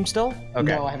seen Endgame still?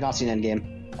 Okay. No, I have not seen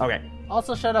Endgame. Okay.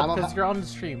 Also, shut up I'm because a- you're on the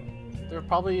stream. There are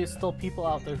probably still people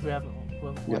out there who haven't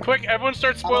Quick, everyone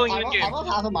start spoiling in game. I'm on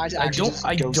half of mine to I actually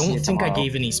don't just go see it think I tomorrow.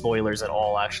 gave any spoilers at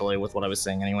all, actually, with what I was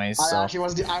saying, anyways. So.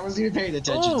 I wasn't even paying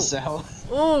attention, Ooh. so.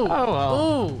 Ooh,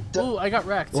 well. ooh, I got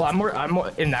wrecked. Well, I'm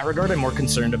more in that regard. I'm more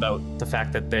concerned about the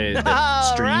fact that the All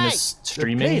stream right. is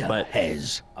streaming, but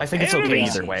has I think it's okay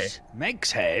either way.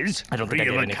 Max has I don't think I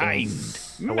three gave of a anything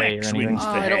kind. away or Max anything. wins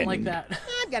Oh, the I don't hand. like that.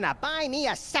 I'm gonna buy me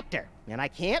a scepter, and I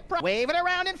can't wave it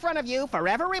around in front of you,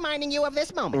 forever reminding you of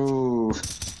this moment. Ooh,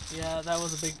 Yeah, that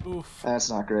was a big oof. that's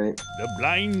not great. The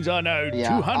blinds are now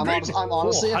Yeah, 200. I'm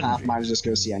honestly at half 400. mine to just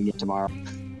go see Endgame tomorrow.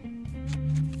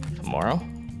 Tomorrow?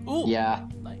 Ooh. Yeah,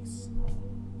 Nice.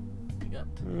 You got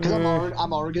because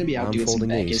I'm already gonna be out I'm doing some folding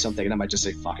banking, these. so I'm thinking I might just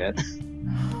say fuck it.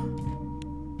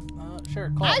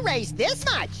 sure, call. I raised this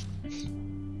much.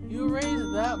 You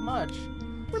raised that much.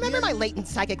 Remember my latent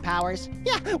psychic powers?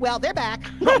 Yeah, well, they're back.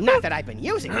 Well, not that I've been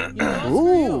using it. You know, it's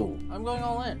for you. I'm going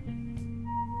all in.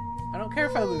 I don't care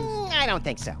if I lose. I don't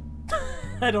think so.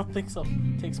 I don't think so.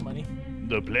 Takes money.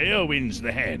 The player wins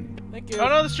the hand. Thank you. Oh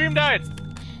no, the stream died.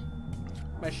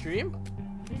 My stream?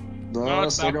 No,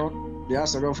 it's still back. going. Yeah,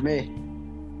 still going for me.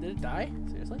 Did it die?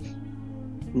 Seriously?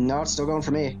 No, it's still going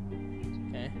for me.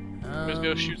 Okay. Just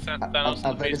go shoot Thanos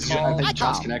I in the think, face. I think I John's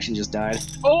call. connection just died.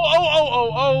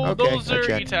 Oh, Okay, those I are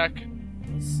checked. E-Tech.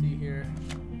 Let's see here.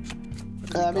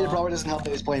 I mean, it probably doesn't help that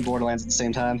he's playing Borderlands at the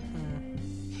same time.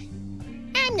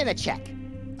 I'm gonna check.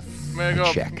 I'm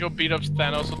gonna Check. go beat up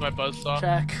Thanos with my buzzsaw.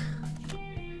 Check.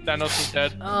 Thanos is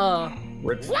dead. Oh.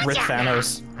 Rip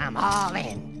Thanos. I'm all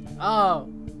in. Oh.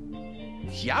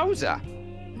 Yowza!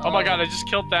 Oh my god, I just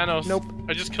killed Thanos. Nope.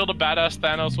 I just killed a badass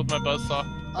Thanos with my buzzsaw.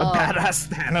 A badass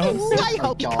Thanos. Ooh, I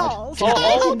hope he God. calls. Can I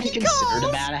all hope be he considered a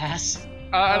calls. badass?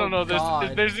 I Oh, don't know.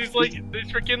 God. There's these like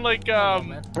these freaking like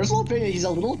Man. Personal opinion, he's a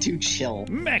little too chill.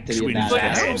 Max To be a wins the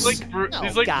badass. hand.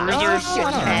 these like God. bruisers Oh,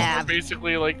 shouldn't have.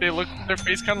 basically like their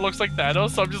face kind of looks like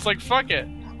Thanos. So I'm just like fuck it.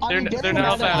 I mean, They're getting now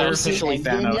around that Thanos. house in Officially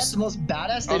Endgame, Thanos. yet the most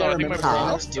badass Oh, thing no, I I think remember my Thanos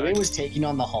brother's doing back. was taking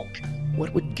on the Hulk.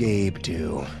 What would Gabe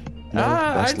do? No,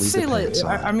 best I'd leave say the like pants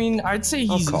on. I mean I'd say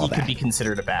I'll he call could that. be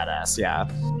considered a badass. Yeah.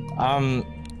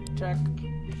 Check.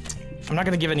 I'm not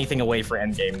gonna give anything away for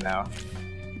Endgame now.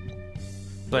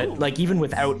 But Ooh. like even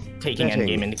without taking Betting.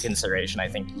 Endgame into consideration, I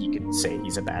think you could say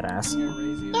he's a badass. Here,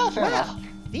 raise you. Ah, fair Well, enough.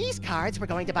 these cards were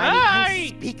going to buy me Aye.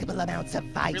 unspeakable amounts of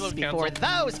vice Reload before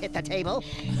cancel. those hit the table.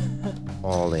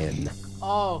 All in.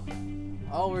 Oh.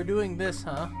 Oh, we're doing this,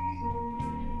 huh?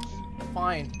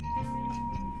 Fine.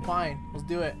 Fine. Let's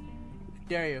do it. I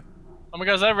dare you. Oh my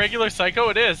god, is that regular Psycho?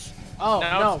 It is. Oh,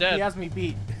 Now no. it's dead. He has me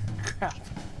beat. Crap.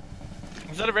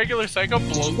 Is that a regular Psycho?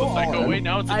 Blows you the go all Psycho in? away.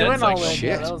 Now it's a I dead went all Psycho. in. Yeah,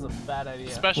 Shit. that was a bad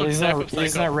idea. Special Well, he's attack not, of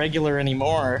he's Psycho. not regular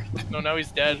anymore. No, now he's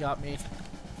He dead. got me.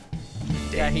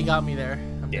 Yeah, he got me there.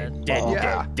 I'm dead.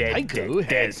 Yeah. Tycho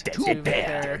has two dead,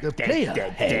 pair. dead, The player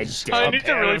has I a need to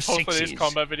pair really of post today's sixes.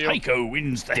 combat video. Tycho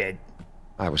wins the hand.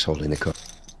 I was holding the cook.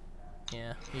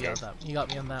 Yeah, he got that. He got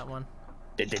me on that one.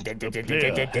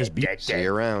 Player has been See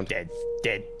you around. I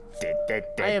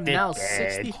am now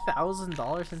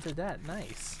 $60,000 into debt.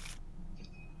 Nice.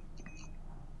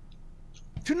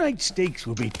 Tonight's stakes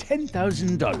will be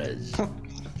 $10,000.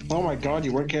 Oh my god,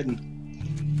 you weren't kidding.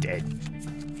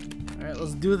 All right,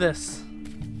 let's do this.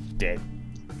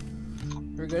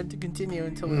 We're going to continue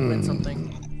until we win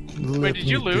something. Wait, did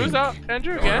you lose,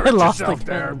 Andrew, I again? lost Yourself like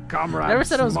there, that. comrade. Never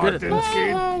said I was good at this.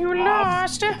 You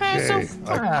lost. Okay,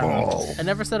 I call. I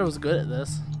never said I was good at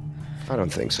this. I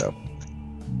don't think so.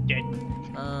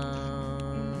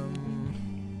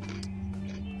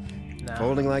 No.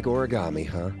 Folding like origami,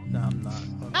 huh? No, I'm not.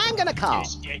 I'm gonna call.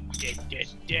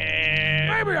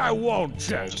 Maybe I won't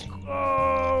check.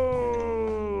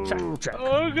 Oh, check.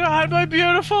 Oh god, my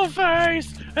beautiful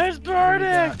face is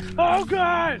burning! Oh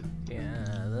god! Yeah,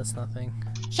 that's nothing.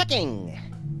 Checking.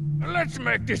 Let's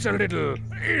make this a little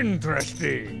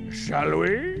interesting, shall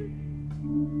we?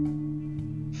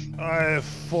 I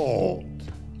fold.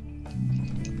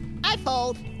 I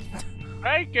fold.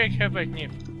 I can't have a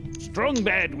nip. Strong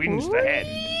bad wins the hand.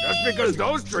 Just because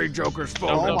those three jokers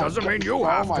fold, Oh it doesn't mean you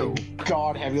have oh to. my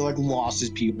god, have you like lost his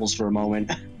pupils for a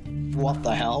moment? What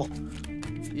the hell?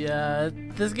 Yeah,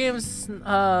 this game's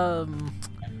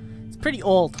it's pretty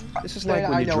old. This is like Yeah,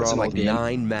 when I you know it's draw an like old game.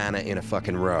 9 mana in a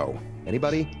fucking row.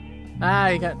 Anybody? Ah,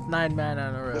 you got 9 mana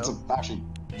in a row. It's actually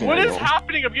What very is old.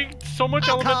 happening? I'm getting so much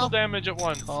I'll elemental call. damage at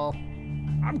once. Call.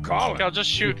 I'm calling. Okay, I'll just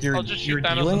shoot. You're, I'll just you're shoot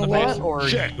Thanos dealing in a the lot, face. or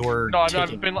Check. you're No,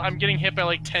 taking... I'm getting hit by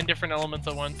like 10 different elements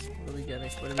at once. What are we getting?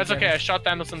 What are we That's okay. I getting? shot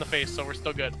Thanos in the face, so we're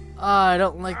still good. I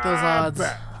don't like those Ah, odds.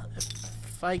 bet.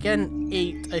 If I get an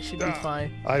 8, I should be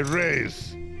fine. I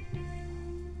raise.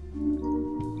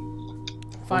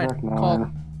 Fine, Fuck,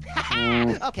 call.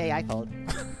 man. Okay, I fold.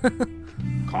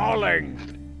 calling.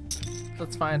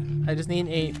 That's fine. I just need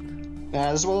 8.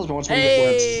 Yeah, this is one of those moments where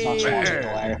it's not supposed to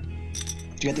delay.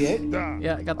 Did you get the 8?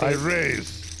 Yeah, I got the 8. I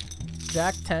raise.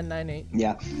 Jack 10, 9, 8.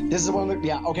 Yeah. This is the one that,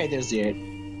 yeah, okay, there's the 8.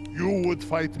 You would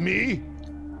fight me?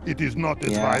 It is not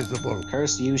advisable.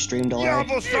 Curse you, stream delay.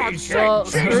 Well,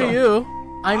 screw you.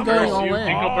 I'm going all in.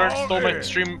 Dinkelberg stole my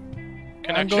stream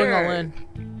connection. I'm going all in.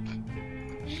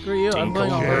 Screw you, I'm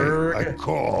going all in. I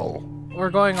call.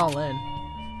 We're going all in.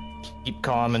 Keep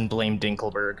calm and blame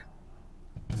Dinkelberg.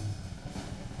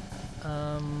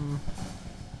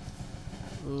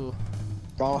 Ooh.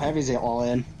 Oh, Heavy's all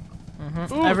in.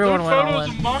 Ooh, Everyone good went all photos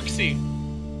in. of Moxie.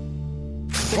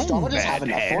 Does just have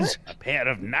enough for has it? a pair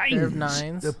of 9s. Pair of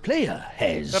 9s. The player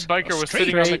has That biker a was straight.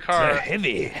 sitting on the car. The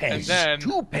heavy has and then...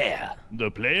 2 pair. The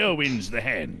player wins the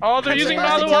hand. Oh, they're I'm using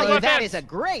supposed to Malu tell you on that weapons. is a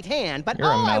great hand, but You're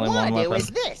a all I Malin want to do weapon. is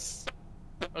this.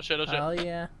 Oh shit, oh shit. Hell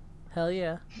yeah. Hell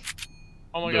yeah.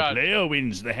 Oh my The god. player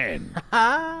wins the hand.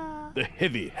 Ah! The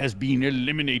heavy has been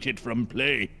eliminated from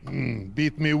play.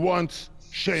 Beat me once,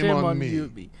 shame on me.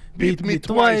 you. Beat me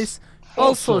twice,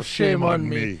 also shame on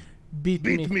me. Beat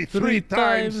Beat me me 3 3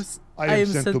 times, I am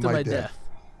sent to my death.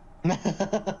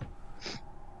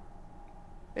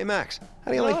 Hey, Max,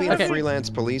 how do you like being Okay. a freelance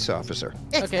police officer?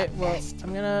 It's Okay, the well, best.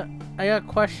 I got a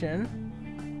question.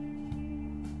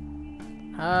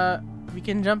 We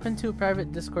can jump into a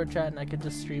private Discord chat and I can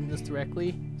just stream this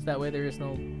directly. So that way there is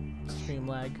no stream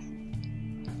lag.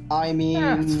 I mean...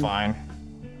 It's fine.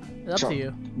 It's up to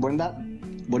you. Wouldn't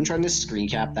trying to screen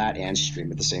cap that and stream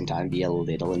at the same time be a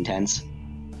little intense?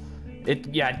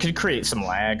 It could create some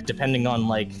lag depending on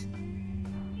like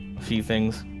a few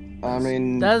things. I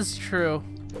mean... That's true.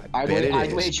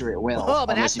 I'd wager it will. Oh,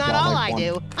 but unless that's you've not got, all like, I one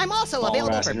do. I'm also baller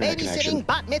available ass for internet connection. babysitting,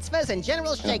 bat mitzvahs, and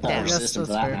general power shakedowns. system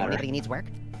for that's that fair. matter. Anybody needs work?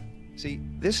 See,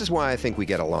 this is why I think we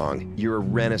get along. You're a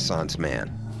renaissance man.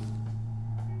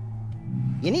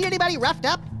 You need anybody roughed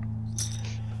up?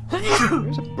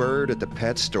 There's a bird at the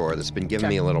pet store that's been giving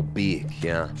me a little beak,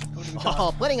 yeah.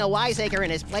 Oh, putting a wiseacre in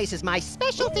his place is my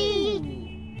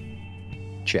specialty.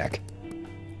 Check.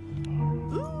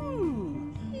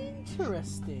 Ooh,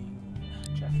 interesting.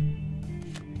 Check.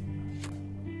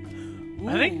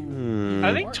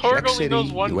 I think Check Torg only City,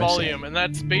 knows one USA. volume, and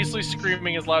that's basically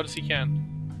screaming as loud as he can.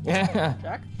 Yeah.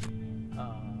 Jack?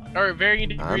 Or varying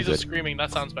degrees of good. screaming,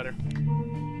 that sounds better.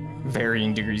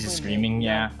 Varying degrees of screaming,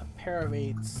 yeah. A pair of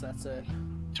 8s, that's it.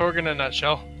 Torg in a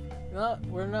nutshell.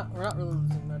 We're not really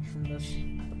losing much from this.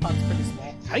 The pot's pretty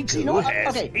small. Haiku You know what?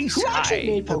 has Okay, ace who actually high.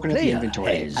 made The Pokémon in the player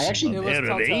inventory? has I actually- It a was pair of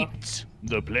Telltale. 8s.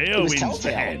 The player It was wins the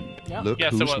Telltale. hand. Yeah, Look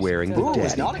Yes, it who's was. wearing the Ooh, was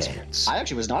daddy not pants. I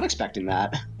actually was not expecting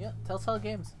that. yeah, Telltale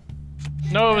Games.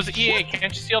 No, it was EA.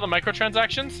 Can't you see all the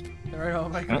microtransactions? There are no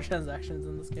microtransactions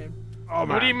in this game. Oh,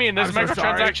 What do you mean? There's I'm so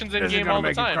sorry. microtransactions in This is game gonna all the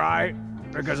make you time. cry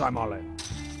because I'm all in.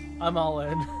 I'm all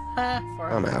in.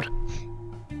 I'm out.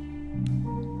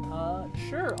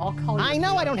 Sure, I'll call you. I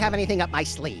know I don't have anything up my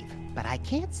sleeve, but I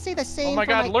can't say the same Oh my for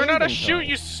god, learn how to inventory. shoot,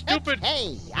 you stupid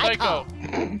Hey, I psycho.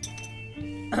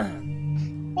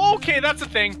 call. Okay, that's a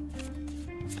thing.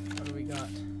 What do we got?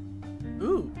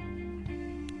 Ooh.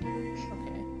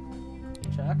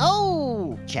 Okay. Check.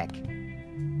 Oh, check.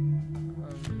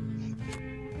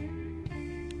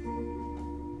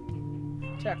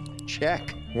 Check.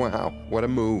 Check. Wow, what a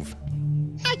move.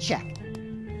 I check.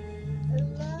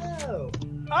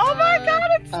 Oh my god,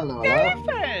 it's Hello.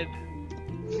 David!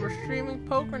 We're streaming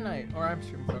Poker Night, or I'm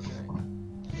streaming Poker Night.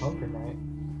 Poker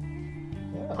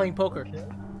night. Playing poker.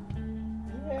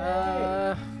 What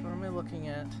am I looking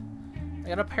at? I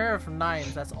got a pair of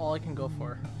 9s. That's all I can go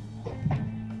for.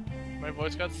 My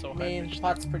voice got so I high. mean, the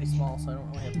pot's pretty small, so I don't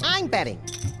really have. I'm betting.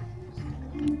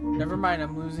 Never mind,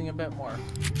 I'm losing a bit more.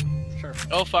 Sure.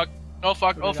 Oh fuck. Oh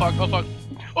fuck. Oh fuck. Oh fuck.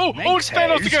 Oh, Max it's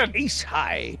Thanos has again! ace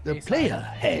high. The Ace player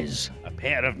high. has a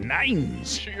pair of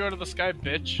 9s. Shoot you out of the sky,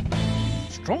 bitch.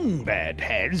 Strongbad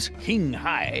has king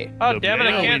high. Oh, The damn it,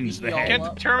 I player can't, wins the I hand.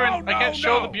 can't determine, Oh, I can't no,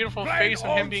 show no. the beautiful Plain face of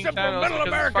him old being simple Thanos middle because his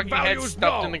American fucking head's values,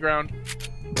 stuffed no. in the ground.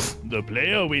 The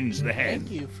player wins the hand.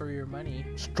 Thank you for your money.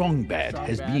 Strongbad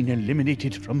has Strongbad. been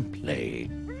eliminated from play.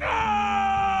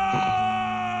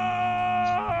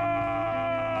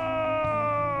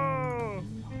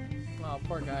 Oh,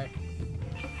 poor guy.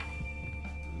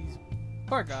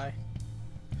 Poor guy.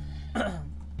 I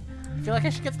feel like I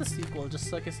should get the sequel just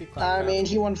so I can see I Claptrap. mean,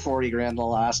 he won 40 grand the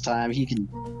last time. He can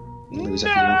lose if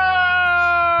he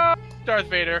No! Darth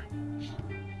Vader.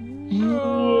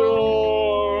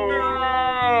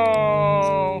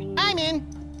 No! I'm in.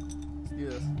 Let's do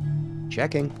this.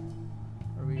 Checking.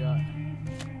 What do we got?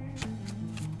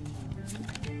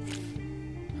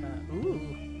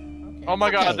 Ooh. Okay. Oh my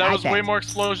god, Okay, that I was way bet. more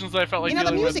explosions than I felt like You know,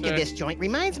 the dealing music with in there. this joint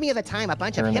reminds me of the time a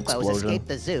bunch of Hear an hippos explosion? escaped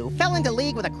the zoo, fell into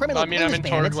league with a criminal I mean, I'm blues in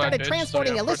band, and Torgland, started bitch, so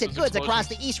transporting yeah, of course illicit there's goods across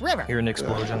the explosions. East River. Hear an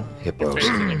explosion. Hippos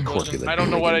Facing and explosions. corpulent I don't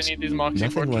know what I hooligans. need these Moxie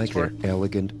Nothing fortunes like for. their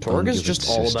elegant, Torg is ungulate just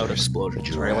all sister, about the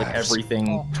explosions, right? Like giraffes. everything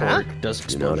Torg does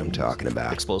explosions. You know what I'm talking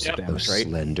about. Explosive Yep. damage, Those right?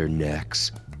 slender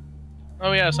necks.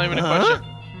 Oh yeah, it's not even a question.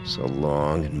 So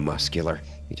long and muscular.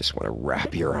 You just want to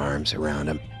wrap your arms around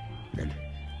them. And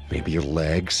maybe your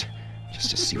legs, just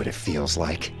to see what it feels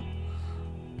like.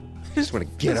 Just want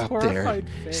to get His up there, horrified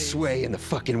face. sway in the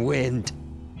fucking wind.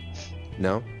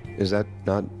 No? Is that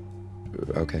not...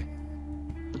 Okay.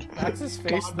 Max's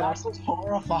face though. Max was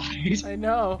horrified. I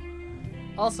know.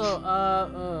 Also,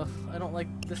 I don't like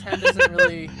this hand. Isn't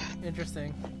really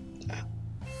interesting.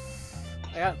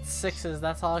 I got 6s.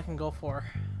 That's all I can go for.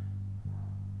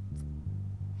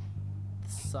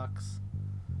 Sucks.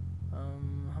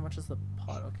 How much is the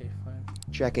pot? Okay, fine.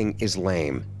 Checking is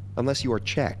lame. Unless you are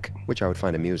Czech, which I would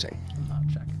find amusing. I'm not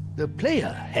check. The player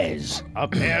has a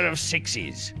pair of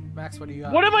 6s. Max, what do you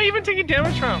got? What am I even taking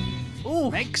damage from? Ooh.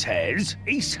 Max has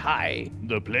ace high.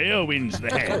 The player wins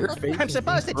the hand. I'm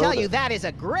supposed to tell you that is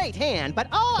a great hand, but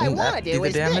all I Wouldn't want to that be do the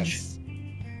is damage? this.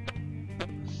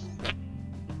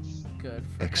 Good.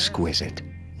 For Exquisite.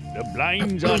 The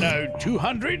blinds are now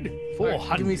 200, Alright,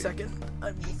 400. give me a second.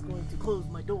 I'm just going to close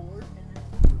my door.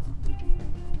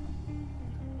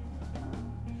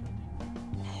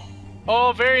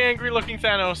 Oh, very angry looking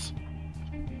Thanos.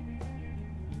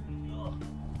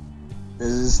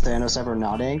 Is Thanos ever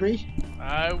not angry?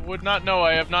 I would not know.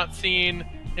 I have not seen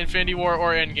Infinity War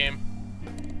or Endgame.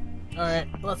 All right,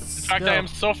 let's. In fact, go. I am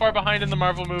so far behind in the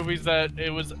Marvel movies that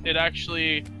it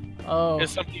actually Oh. is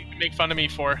something you can make fun of me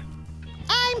for.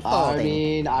 I'm I folding.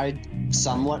 mean, I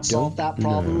somewhat solved that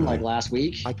problem no. like last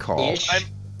week. I call. Ish.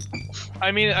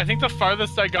 I mean, I think the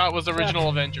farthest I got was original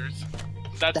Avengers.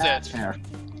 That's That's it. fair.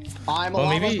 I'm a Well,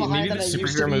 lot less maybe behind the than I used to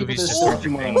superhero be, but movies there's just still a aren't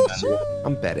few your more thing, of then. them.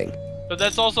 I'm betting. But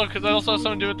that's also because that also has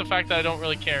something to do with the fact that I don't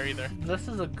really care either. This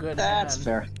is a good That's hand.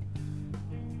 fair.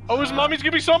 Oh, his mommy's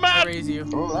gonna be so I mad! raise you.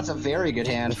 Oh, that's a very good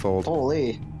hand. Fold.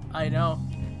 Holy. I know.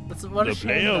 That's what The a shame.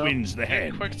 player Though. wins the Hey,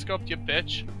 hand. quick scoped, you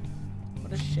bitch.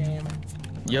 What a shame.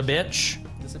 Ya bitch.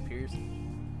 Disappears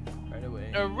right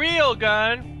away. A real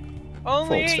gun. Only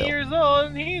Fold 8 still. years old,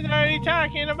 and he's already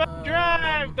talking about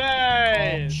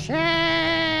drive-bys.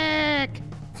 Check.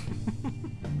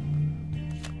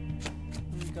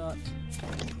 We got.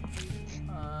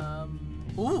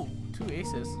 Ooh, 2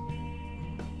 aces.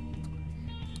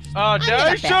 Oh, gonna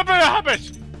Daddy, bet. something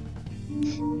happened!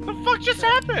 The fuck just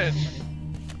happened?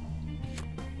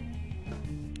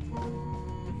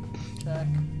 Check.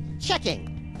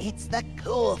 Checking. It's the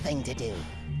cool thing to do.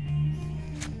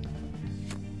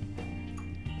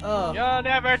 Oh. You'll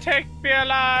never take me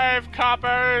alive,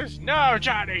 coppers! No,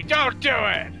 Johnny, don't do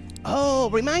it! Oh,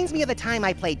 reminds me of the time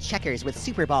I played checkers with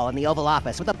Super Ball in the Oval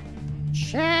Office with a.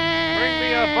 Check. Bring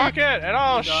me a bucket, and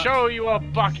I'll show you a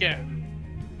bucket.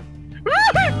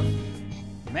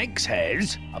 Max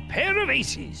has a pair of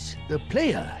aces. The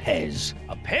player has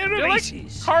a pair You're of like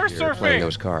aces. car You're playing surfing.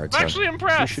 those cards, I'm huh? actually You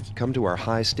impressed. should come to our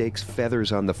high-stakes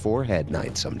feathers on the forehead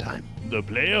night sometime. The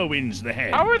player wins the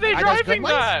hand. How are they Are those good driving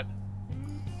ones? that?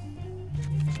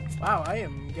 Wow, I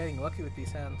am getting lucky with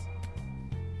these hands.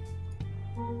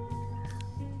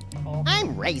 Call.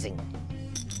 I'm raising.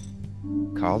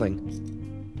 Calling.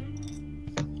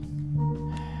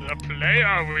 The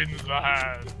player wins the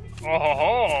hand. Oh ho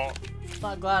ho. It's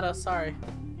not GLaDOS, sorry.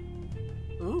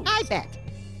 Ooh. I bet.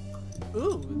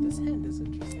 Ooh, this hand is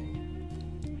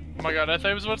interesting. Oh my god, I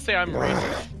thought I was about to say I'm racing.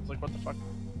 I was like, what the fuck?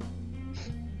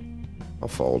 I'll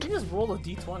fold. You just roll a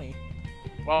d20.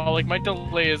 Well, like my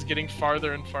delay is getting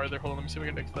farther and farther. Hold on, let me see if I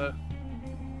can fix that.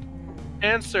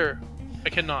 Answer. I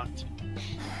cannot.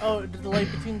 Oh, the delay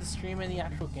between the stream and the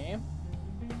actual game?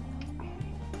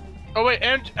 Oh wait,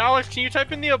 and Alex, can you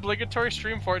type in the obligatory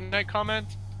stream Fortnite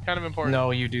comment? Kind of important.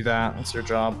 No, you do that. It's your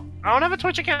job. I don't have a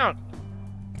Twitch account.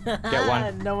 Get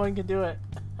one. No one can do it.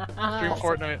 Stream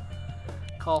Fortnite.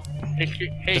 Call. Hey,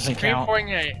 Doesn't stream count.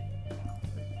 Fortnite.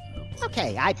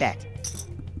 Okay, I bet.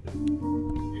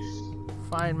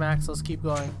 Fine, Max, let's keep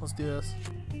going. Let's do this.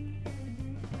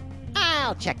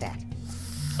 I'll check that.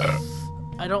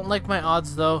 I don't like my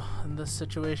odds, though, in this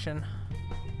situation.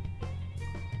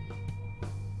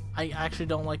 I actually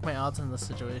don't like my odds in this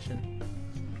situation.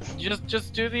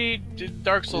 Just do the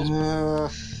Dark Souls.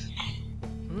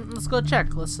 Let's go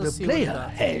check. Let's The see what we player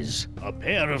got. has a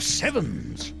pair of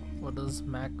sevens. What does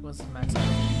Max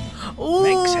have? Ooh!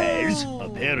 Max has a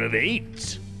pair of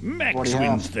eights. Max What do you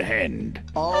wins have? the hand.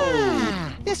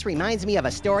 Ah, this reminds me of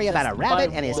a story about a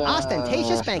rabbit and his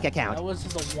ostentatious bank account. That was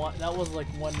just a one. That was like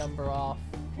one number off.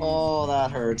 Oh, that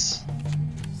hurts.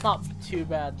 It's not too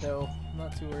bad though. I'm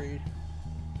not too worried.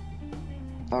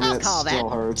 I mean, I'll it call still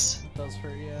that. hurts. It does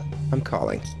hurt, yeah. I'm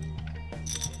calling.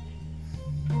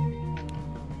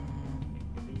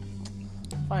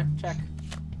 Fine, check.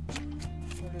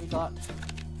 What do we got?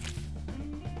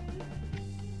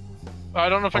 I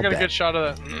don't know if I I'll got a bet. good shot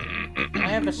of that. I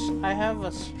have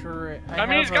a straight. I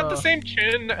mean, he's got the same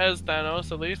chin as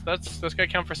Thanos, at least. This guy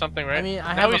count for something, right? I mean,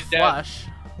 I Now have a he's dead. flush.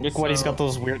 Look what he's got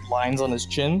those weird lines on his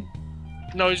chin.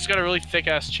 No, he's just got a really thick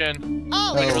ass chin.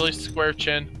 Oh, Like a it's really square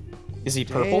chin. Is he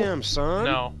purple? Damn, son.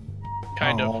 No.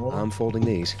 Kind of. Oh, I'm folding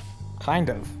these. kind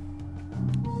of.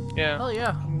 Yeah. Hell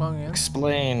yeah, I'm going in.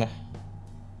 Explain.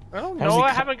 I don't How's know, he I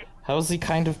co- haven't... How is he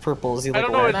kind of purple? Is he I like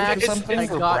don't know, red Max, or something? I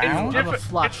or got- brown? I'm a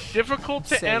flush. It's difficult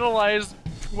to Safe. analyze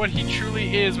what he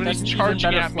truly is when That's he's an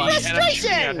charging even at better me flush. and I'm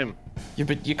shooting at him. Yeah,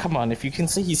 but you come on. If you can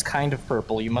say he's kind of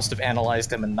purple, you must have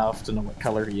analyzed him enough to know what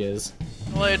color he is.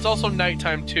 Well, it's also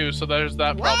nighttime too, so there's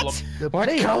that problem. The What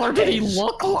player color did he has-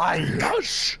 look like?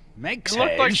 Gosh! Max It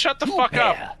looked like has shut the two fuck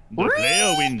up. pair. The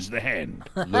player wins the hand.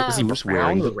 Look Is he who's brown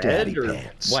wearing or the red daddy or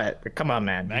pants. what? Come on,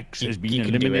 man. Max You- has been you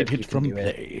can do it, eliminated you can from do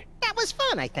it. play. That was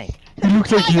fun, I think. He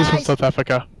looks like he is from South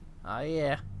Africa. Oh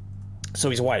yeah. So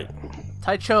he's white.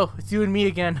 Taicho, it's you and me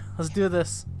again. Let's do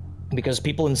this. Because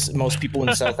most people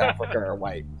in South Africa are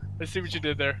white. I see what you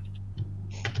did there.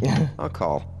 I'll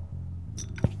call.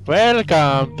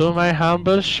 Welcome to my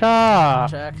humble shop.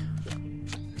 Check.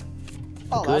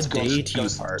 Oh, Good that's day goes, to you,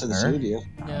 goes to the partner. studio.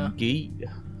 Yeah. Gee.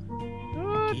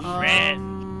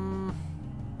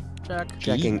 Check.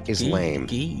 Checking is lame.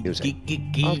 Music.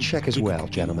 I'll check as well,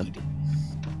 gentlemen.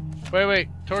 Wait,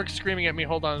 Torque's screaming at me.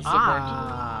 Hold on,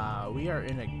 Ah, we are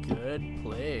in a good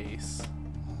place.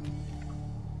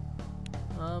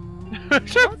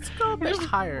 Let's go a bit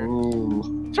higher.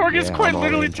 Ooh. Torque is Yeah, quite I'm all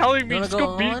literally in. telling me You just wanna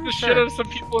go go beat on? the Sure. shit out of some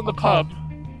people in the I'll call. pub.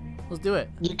 Let's do it.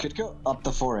 You could go up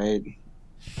to 4-8.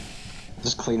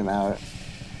 Just clean them out.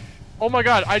 Oh my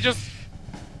god, I just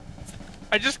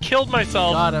killed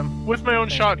myself Got him. with my own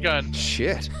shotgun.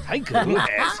 Shit. Tycho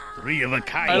has three of a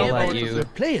kind. I don't know let what to you. do. The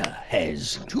player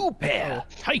has two pair.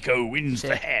 Tycho wins the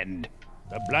Shit. hand.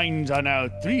 The blinds are now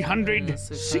 300,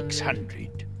 600.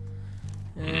 600.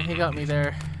 Yeah, he got me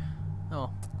there. Oh.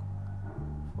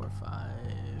 4, 5.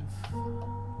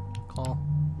 Call.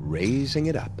 Raising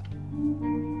it up.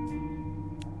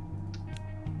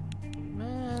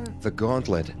 Man, The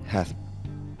gauntlet hath.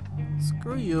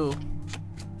 screw you.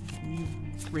 You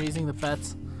raising the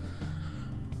bets.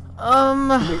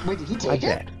 Wait, did he I take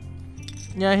it? bet.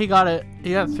 Yeah, he got it.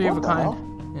 He got 3 of a What the kind. hell?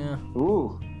 Yeah.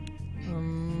 Ooh.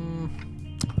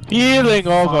 Feeling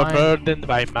Fine. overburdened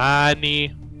by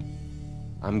money.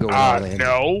 I'm going all in.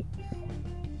 No.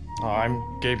 Oh,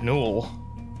 I'm Gabe Newell.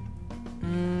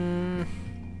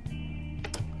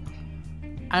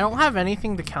 I don't have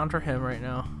anything to counter him right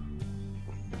now.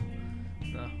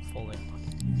 No, folding.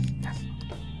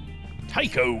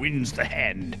 Tycho wins the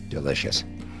hand. Delicious.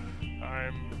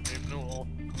 I'm Gabe Newell.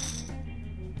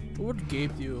 What would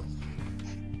Gabe do?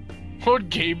 What would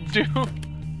Gabe do?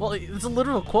 Well, it's a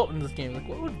literal quote in this game. Like,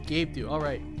 what would Gabe do? All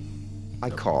right. I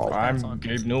call. That's I'm on.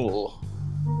 Gabe Newell.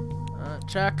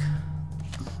 Check.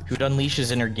 Who'd unleash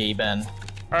his inner Gaben.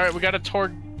 Alright, we got a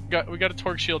Torque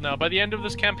shield now. By the end of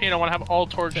this campaign, I want to have all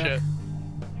Torque Okay.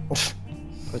 shit.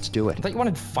 Let's do it. I thought you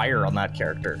wanted fire on that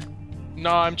character.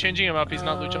 No, I'm changing him up. He's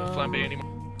not Lucha Flambe anymore.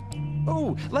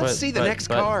 Oh, let's But- see the but- next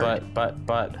but- card. But.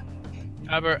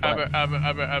 Aber.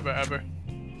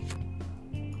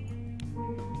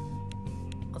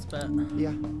 Let's bet.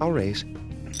 Yeah, I'll raise.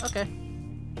 Okay.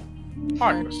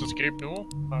 Hi, this is Gabe Newell.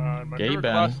 My Gabe favorite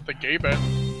Ben. class, the Gabe Ben.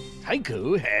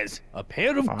 Tycho has a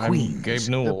pair of I'm queens. Gabe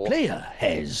The Newell. player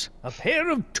has a pair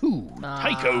of two.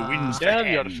 Tycho wins the Tell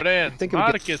your hand. friend, think I'm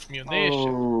Marcus Munition.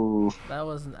 Oh, That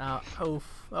was an out.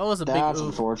 Oof. That was a big that's oof.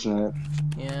 unfortunate.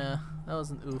 Yeah, that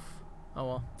was an oof. Oh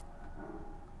well.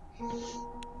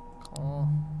 Call.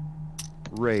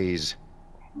 Raise.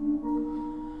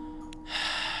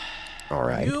 All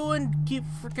right. You and keep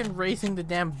freaking raising the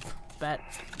damn bet.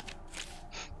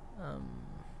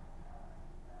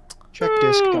 Check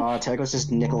disc. God, Tycho's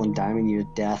just nickel and diming you to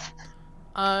death.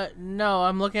 No,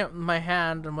 I'm looking at my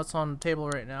hand and what's on the table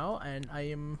right now, and I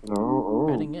am. Oh,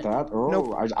 Betting it. that. Oh,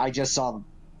 Nope. I just saw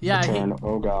Yeah, the he, turn.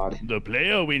 Oh God. The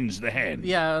player wins the hand.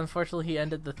 yeah. Unfortunately, he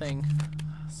ended the thing.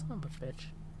 Son of a bitch.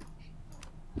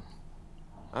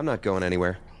 I'm not going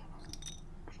anywhere.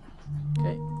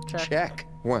 Okay, check. Check.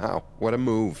 Wow, what a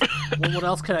move. Well, what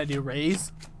else can I do?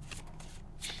 Raise?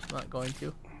 I'm not going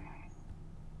to.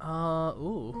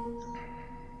 Ooh.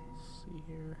 Let's see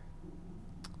here.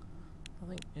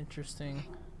 Nothing interesting.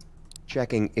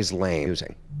 Checking is lame.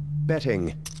 Using.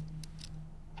 Betting.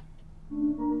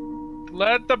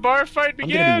 Let the bar fight I'm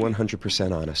begin! gonna be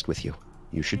 100% honest with you.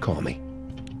 You should call me.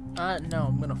 No,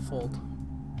 I'm gonna fold.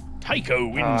 Tycho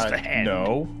wins the hand.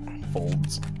 No.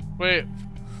 Folds. Wait,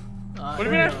 what do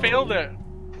you mean I failed it?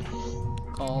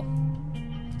 Call.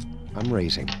 I'm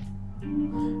raising.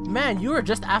 Man, you were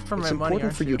just after It's my money, important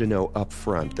aren't for you to know up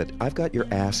front that I've got your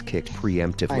ass kicked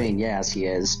preemptively. I mean, yes, he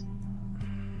is.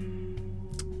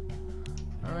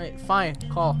 Alright, fine.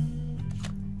 Call.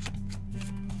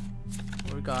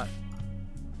 What we got?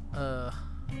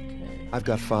 Okay. I've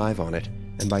got 5 on it,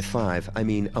 and by 5, I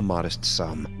mean a modest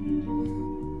sum.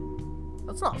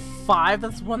 That's not 5,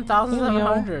 that's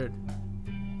 1,700.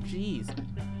 Jeez.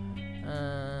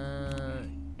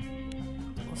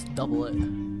 Let's double it.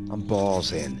 I'm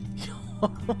balls in.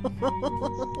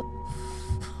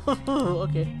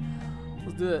 Okay.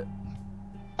 Let's do it.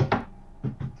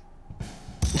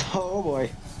 Oh boy.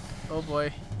 Oh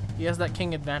boy. He has that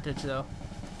king advantage though.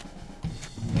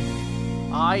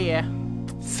 Ah yeah.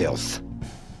 Filth.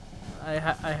 I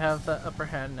have the upper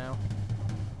hand now.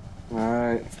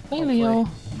 Alright. Hey, Leo.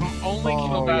 Only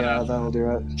kill Oh that yeah, ass. that'll do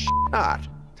it. Ah,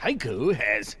 Tycho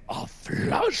has a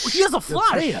flush. He has a The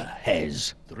flush! player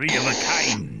has 3 of a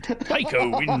kind.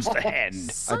 Tycho wins the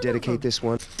hand. I dedicate this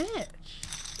one. Bitch.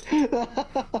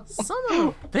 Son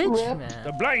of a bitch, man.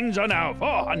 The blinds are now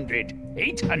 400,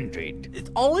 800. It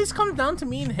always comes down to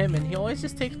me and him, and he always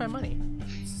just takes my money.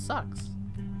 It sucks.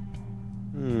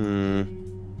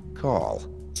 Call.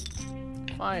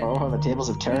 Fine. Oh, the tables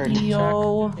have turned.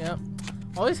 Leo. Yep.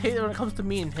 Always hate it when it comes to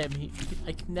me and him.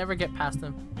 I can never get past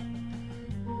him.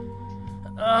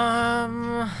 Hi,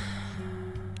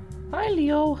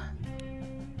 Leo.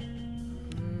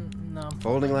 No.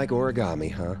 Folding like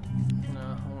origami, huh?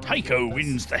 No. Tycho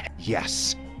wins the hand.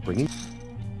 Yes. Bringing.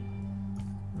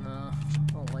 No, I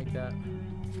don't like that.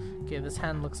 Okay, this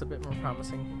hand looks a bit more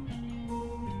promising.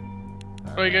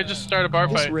 Oh, you gotta just start a bar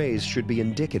This fight. raise should be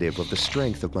indicative of the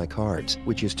strength of my cards,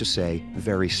 which is to say,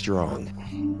 very strong.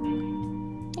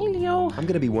 Hey, Leo. I'm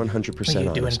gonna be 100% What you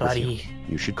doing, honest with buddy? you.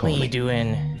 You should call What me. you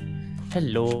doing?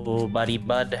 Hello, buddy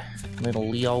bud. Little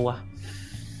Leo.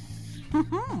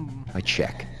 I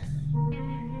check.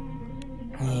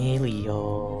 Hey,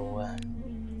 Leo.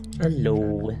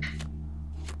 Hello.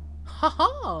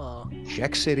 Haha!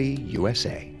 Check City,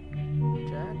 USA.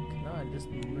 Jack? No, I'm just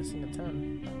missing a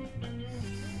 10.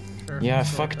 Sure, Yeah,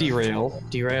 let's go fuck with that. Derail.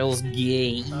 Derail's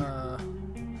gay.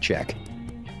 Check.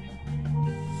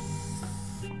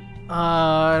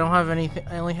 I don't have anything.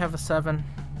 I only have a 7.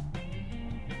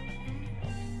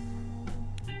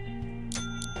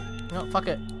 No, fuck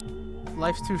it.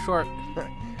 Life's too short.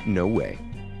 No way.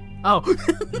 Oh.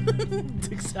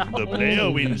 Dicks out. The player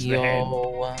wins the hand.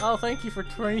 Leo. Oh, thank you for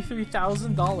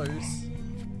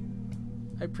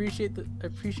 $23,000. I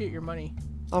appreciate your money.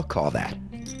 I'll call that.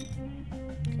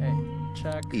 Okay,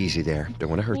 check. Easy there. Don't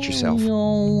want to hurt yourself.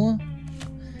 Leo.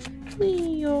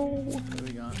 Leo. What do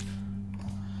we got?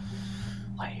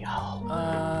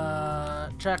 Leo.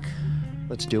 Check.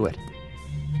 Let's do it.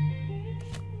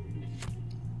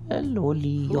 Hello,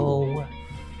 Leo.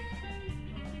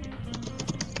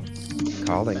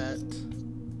 Calling. Bet.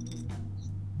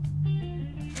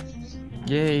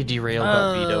 Yay, Derail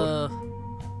got vetoed.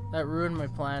 That ruined my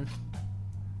plan.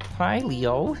 Hi,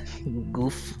 Leo. You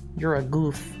goof. You're a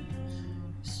goof.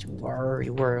 Yes, you are.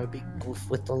 You were a big goof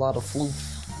with a lot of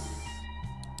floof.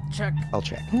 Check. I'll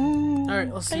check.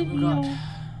 Alright, let's see what we got.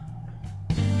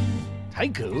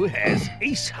 Tycho has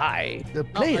ace high. The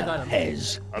player got him.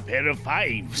 has a pair of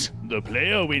 5s. The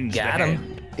player wins Got the him.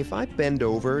 hand. If I bend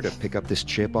over to pick up this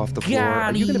chip off the floor,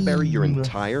 Got are you gonna bury your him.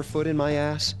 entire foot in my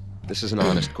ass? This is an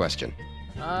honest question.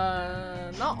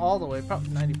 Not all the way, probably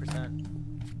 90%.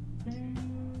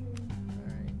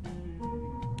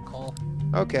 Alright. Call.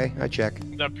 Okay, I check.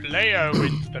 The player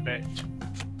wins the bet.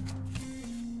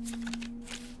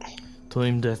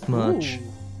 Time deathmatch.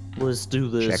 Ooh. Let's do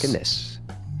this. Checking this.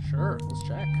 Sure, let's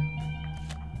check.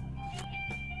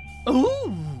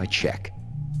 Ooh! I check.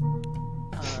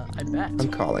 I bet. I'm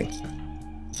calling.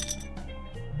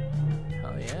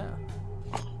 Hell yeah.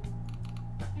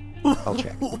 I'll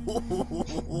check.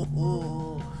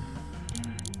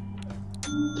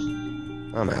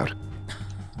 I'm out.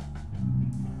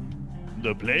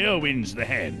 The player wins the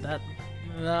hand.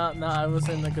 No, I was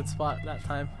in a good spot that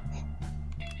time.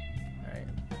 Alright.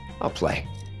 I'll play.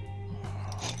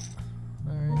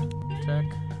 Alright, check.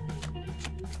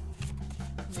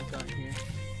 What we got here?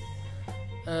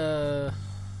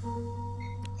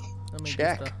 Let me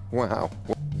Check. Just, Wow.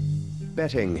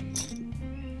 betting.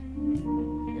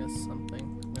 Yes,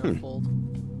 something. I'm gonna fold.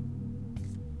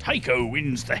 Tycho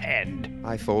wins the hand.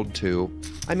 I fold too.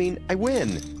 I mean, I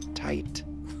win. Tight.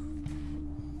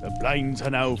 The blinds are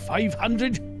now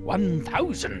 500,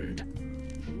 1,000.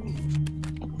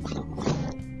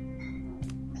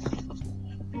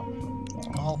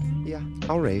 Call. Yeah,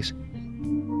 I'll raise.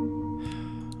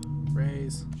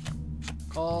 Raise.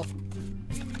 Call.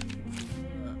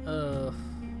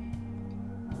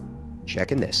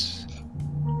 Checking this.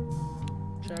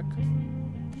 Check.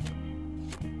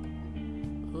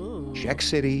 Ooh. Check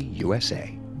City,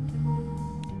 USA.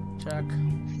 Check.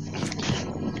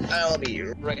 I'll be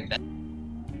right back.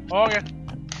 Okay.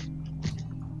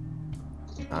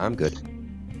 I'm good.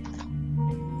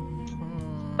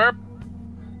 Burp.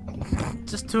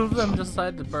 Just two of them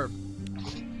decided to burp.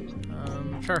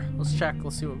 Sure. Let's check.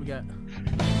 Let's see what we got.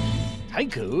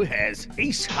 Tycho has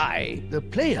ace high. The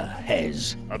player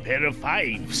has. A pair of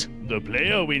fives. The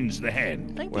player wins the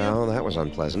hand. Thank Well, that was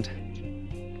unpleasant.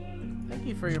 you. Thank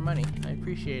you for your money. I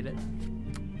appreciate it.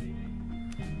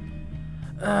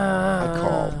 I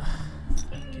call.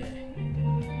 Okay.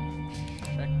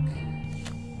 Check.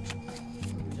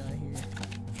 What we got here?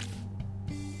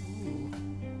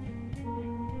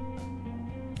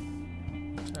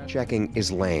 Ooh. Check. Checking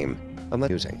is lame. Unless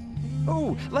using.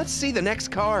 Oh, let's see the next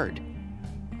card.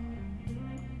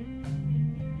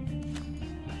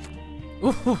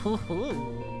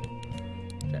 Ooh.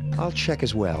 Check. I'll check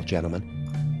as well, gentlemen.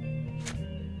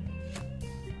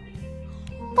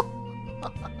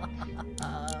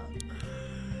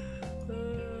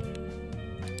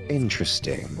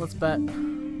 Interesting. Let's bet.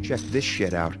 Check this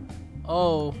shit out.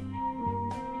 Oh,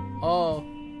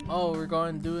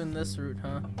 we're doing this route,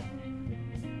 huh?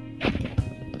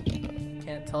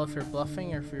 Can't tell if you're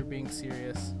bluffing or if you're being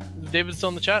serious. David's still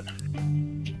in the chat.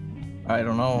 I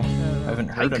don't know. I haven't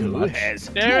heard him Tycho much. has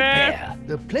two There. pair.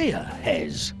 The player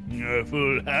has. A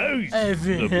full house.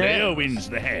 Every The player house. wins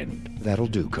the hand. That'll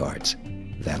do, cards.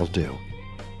 That'll do.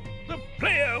 The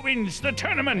player wins the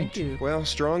tournament. Thank you. Well,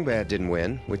 Strong Bad didn't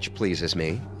win, which pleases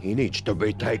me. He needs to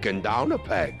be taken down a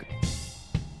peg.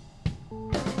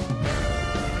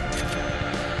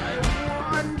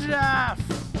 I won, Jeff!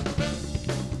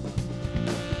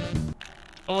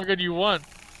 Oh my god, you won.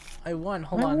 I won.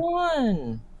 Hold I on.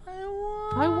 won.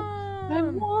 I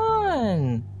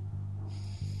won.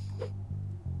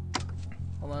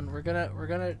 Hold on. We're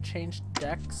gonna change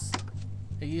decks.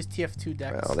 I use TF2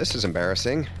 decks. Well, this is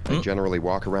embarrassing. I Hmm? generally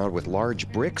walk around with large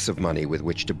bricks of money with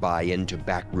which to buy into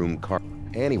backroom car.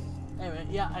 Anyway,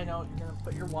 Yeah, I know. You're gonna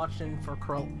put your watch in for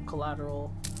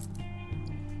collateral.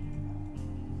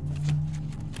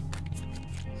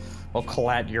 I'll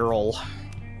collateral.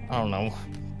 I don't know.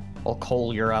 I'll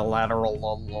call your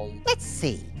lateral. Let's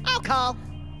see. I'll call.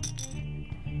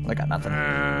 I got nothing.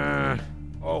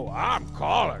 Oh, I'm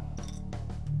calling.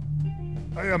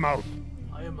 I am out.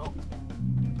 I am out.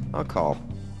 I'll call.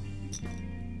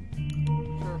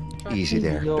 Sure. Check. Easy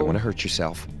there. Yo. Don't want to hurt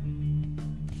yourself.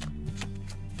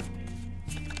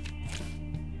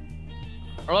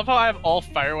 I love how I have all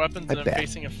fire weapons I and I'm bet.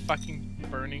 facing a fucking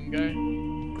burning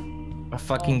guy. A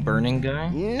fucking burning guy?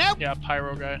 Nope. Yeah,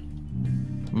 pyro guy.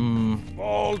 Hmm.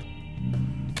 Fold.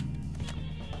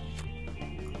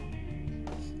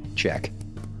 Check.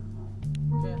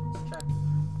 Okay, let's check.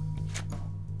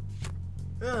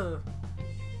 Ugh.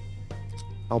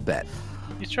 I'll bet.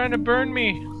 He's trying to burn me.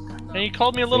 And he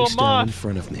called me a little Face down in moth.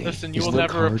 front of me. Listen, you is will the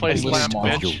never card replace list Lamp,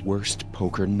 of bitch. your worst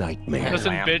poker nightmare.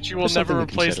 Listen, Lamp. bitch, you will Just something never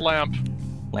to replace consider. Lamp.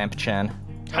 Lamp Chan.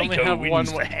 I only Tycho have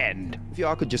wins one. the hand. If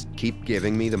y'all could just keep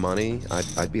giving me the money,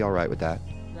 I'd be all right with that.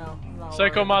 No, I'm not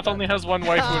Psycho worried Moth about only that. has one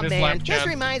wife Oh in his man, Lamp this Chan.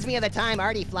 reminds me of the time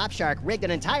Artie Flopshark rigged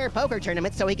an entire poker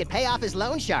tournament so he could pay off his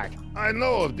loan shark. I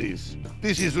know of this.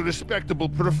 This is a respectable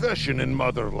profession in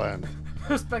Motherland.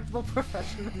 Respectable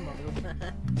profession in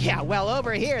motherland. Yeah, well,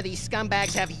 over here, these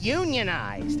scumbags have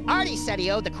unionized. Artie said he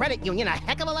owed the credit union a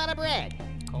heck of a lot of bread.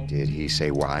 Did he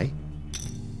say why?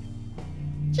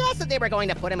 Just that they were going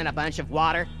to put him in a bunch of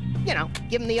water. You know,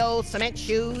 give him the old cement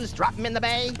shoes, drop him in the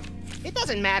bay. It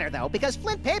doesn't matter, though, because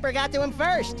Flint Paper got to him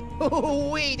first.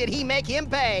 Ooh-wee, did he make him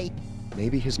pay.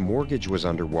 Maybe his mortgage was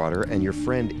underwater and your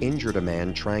friend injured a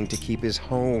man trying to keep his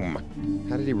home.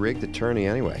 How did he rig the tourney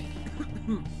anyway?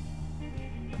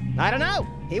 I don't know.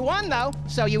 He won, though,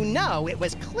 so you know it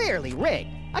was clearly rigged.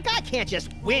 A guy can't just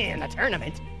win a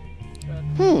tournament.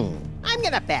 I'm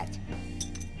gonna bet.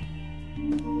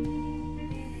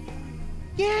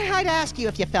 Yeah, I'd ask you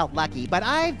if you felt lucky, but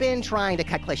I've been trying to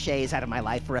cut cliches out of my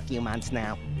life for a few months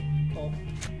now. Cool.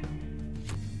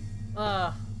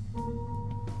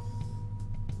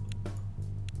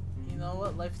 You know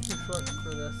what? Life's too short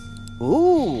for this.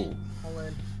 Ooh. All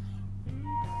in.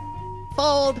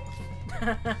 Fold.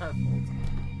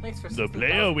 Thanks for The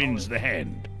player wins the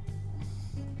hand.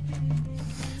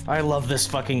 I love this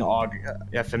fucking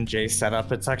FMJ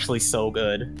setup. It's actually so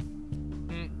good.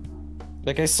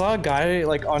 Like, I saw a guy,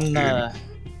 like, on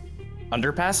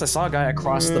Underpass, I saw a guy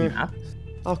across the map.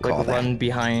 I'll call like,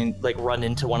 that. run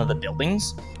into one of the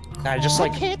buildings. And I just,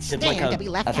 like, can't did, like, stand to be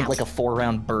left I think, out. like, a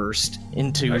 4-round burst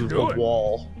into the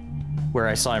wall where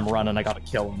I saw him run, and I got a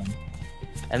kill on him.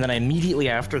 And then immediately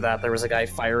after that, there was a guy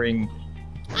firing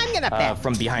I'm gonna bet.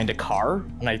 from behind a car,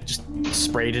 and I just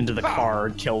sprayed into the car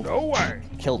and killed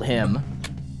him.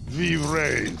 Vive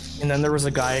Race. And then there was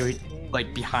a guy,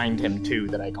 like, behind him, too,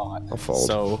 that I got. I'll fold.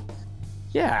 So,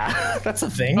 yeah, that's a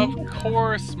thing. Of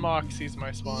course, Moxie's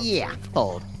my sponsor. Yeah,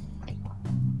 fold.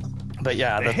 But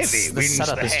yeah, The heavy the wins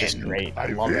setup the is just hand. great. I I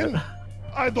love it. win?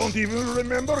 I don't even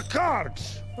remember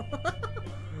cards.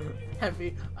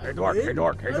 Heavy. Hey, Dork, hey,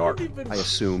 Dork, hey, Dork. I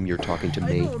assume you're talking to I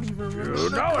me. don't even remember You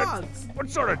the know it. cards. What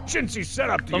sort of chintzy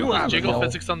setup do you Someone have? jiggle No.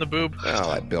 physics on the boob.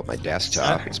 Well, I built my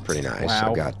desktop. It's pretty nice. Wow.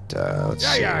 I've got, let's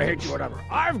Yeah, see. yeah, I hate you, whatever.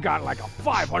 I've got like a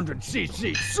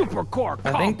 500cc super core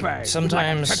I think Compay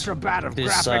sometimes with like a tetrabat of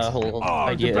this graphics. whole Oh,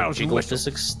 the idea of bells and jiggle whistles.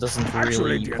 physics doesn't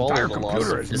Actually, really the follow entire the laws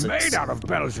computer of is physics. made out of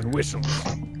bells and whistles.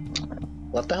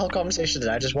 What the hell conversation did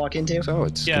I just walk into? So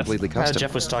it's Yes. completely custom.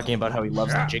 Jeff was talking about how he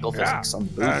loves the jiggle physics on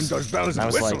the And boots. those bells And I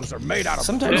and was like, whistles are made out of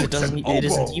sometimes flutes it doesn't. and It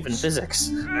isn't oboes. even physics.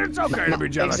 It's okay to be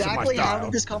jealous Exactly of my how style.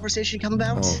 did this conversation come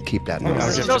about? Oh, keep that in I was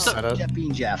mind. just No, a so- setup. Jeff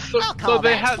being Jeff. So, I'll call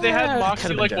they that. had Yeah, Moxie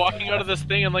could've like been walking out of this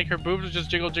thing and like her boobs would just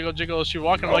jiggle, jiggle, jiggle as she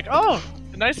walked. And I'm like, oh,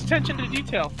 nice attention to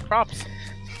detail. Props.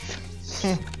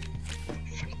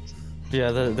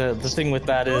 Yeah, the thing with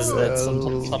that is that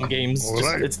some games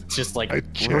Alright. it's just like I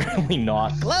check. really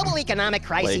not Global economic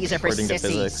crises like are for according to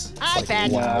sissies. physics. I It's bet.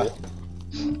 like,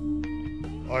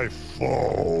 wow. I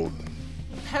fold.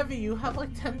 Heavy, you have like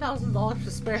 $10,000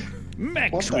 to spare.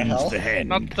 Max What the wins hell? the hand.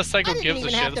 Not that the I psycho didn't gives a even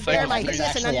shit. have The to bare psycho my It's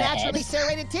hideous and actually a unnaturally head.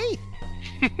 serrated teeth.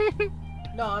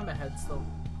 No, I'm ahead still.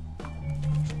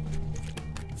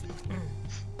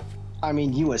 I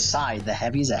mean, you aside, the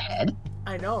heavy's ahead.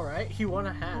 I know, right? He won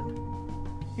a hand.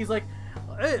 He's like,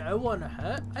 hey, I won a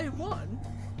hand. I won.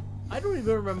 I don't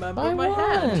even remember I my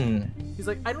hand. won. He's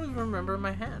like, I don't even remember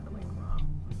my hand. I'm like, wow.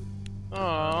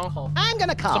 Oh, Call. I'm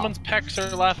gonna call. someone's pecs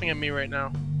are laughing at me right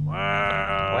now. Well,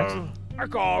 I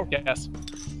call. Yes.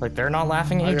 Like they're not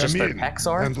laughing at I you, just am their in pecs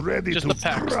are. and ready Just to the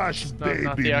pecs. crush Not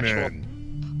baby the actual- men.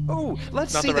 Oh,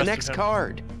 let's Not see the the rest of next him.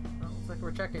 card. Oh, looks like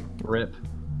we're checking. Rip.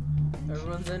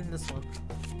 Everyone's in this one.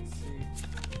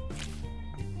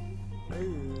 Let's see.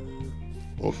 Ooh.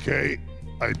 Okay,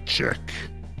 I check.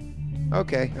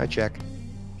 Okay, I check.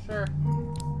 Sure.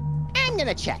 I'm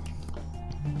gonna check.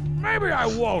 Maybe I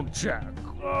won't check.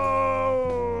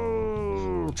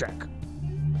 Oh, check.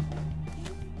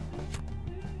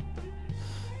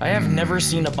 I have never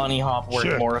seen a bunny hop work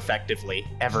Sure. more effectively,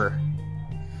 ever.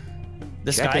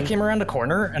 This guy Checking. came around a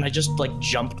corner and I just like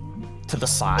jumped to the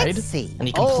side Let's see. and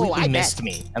he Oh, completely I missed bet.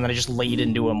 me. And then I just laid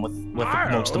into him with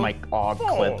most of my AUG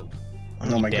clip.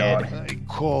 Oh my Dead. god. I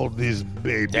call this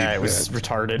baby Yeah, it was men.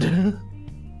 retarded.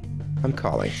 I'm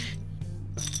calling.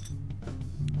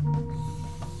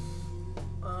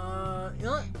 You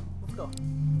know what? Let's go.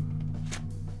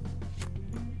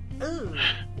 Ooh.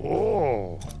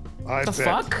 Oh, I What the bet.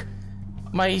 fuck?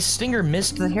 My stinger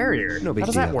missed the Harrier. No big How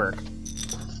does that deal. work?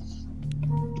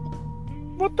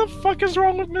 What the fuck is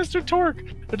wrong with Mr. Torque?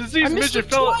 A I diseased missed midget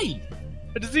it fell. twice!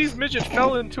 A diseased midget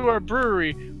fell into our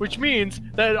brewery, which means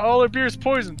that all our beer is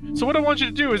poisoned. So what I want you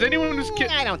to do is anyone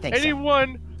I don't think so.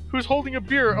 anyone who's holding a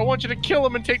beer, I want you to kill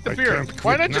him and take the I beer. can't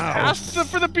Why quit not just now. ask them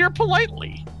for the beer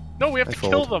politely? No, we have I to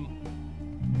kill fold. them.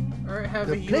 Alright,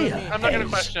 Heavy, The you and player me. I'm not gonna has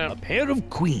question a him. pair of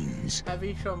queens.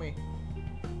 Heavy, show me.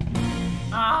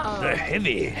 Ah! The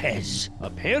heavy has a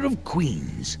pair of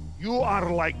queens. You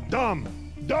are like dumb.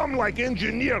 Dumb like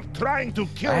engineer trying to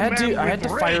kill I had man to- I had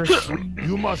with to fire rage. three-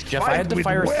 You must Jeff, fight I had to with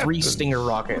fire 3 weapons. stinger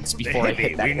rockets before I heavy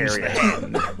hit that wins the Harrier.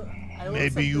 hand. I will Maybe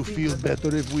accept you defeat feel with-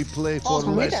 better if we play for Also,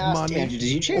 we less need to ask money Andrew, did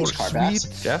you change or carbats?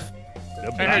 sweet. Jeff?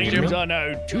 The I heard you. blinds are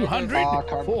now 200,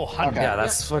 Carb- 400. okay. Yeah,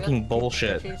 that's fucking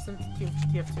bullshit. Change them to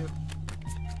TF2.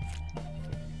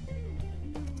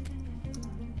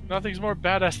 Nothing's more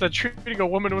badass than treating a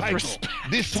woman with Michael, respect.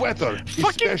 this sweater is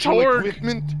Fucking special Torque.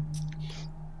 equipment.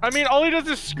 I mean, all he does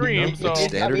is scream, You know, so it's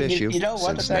standard issue You know what?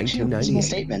 since That's actually a reasonable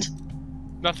 1998.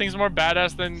 statement. nothing's more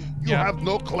badass than You yeah. have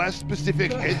no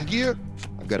class-specific headgear.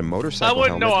 I've got a motorcycle I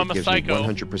wouldn't helmet know, that I'm a gives psycho. me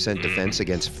 100% defense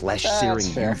against flesh-searing That's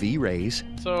fair. UV rays.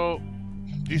 So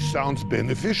This sounds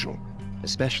beneficial.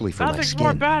 especially for my Nothing's more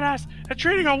skin. badass than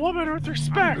treating a woman with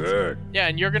respect. Good. Yeah,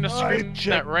 and you're gonna scream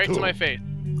that right to my face.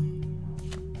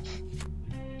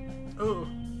 Ooh.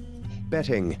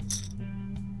 Betting.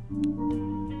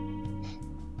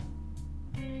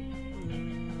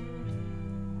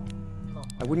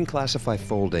 I wouldn't classify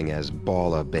folding as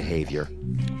baller behavior.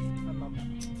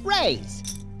 Raise.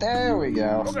 There we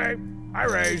go. Okay, I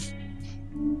raise.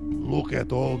 Look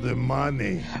at all the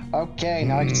money. Okay,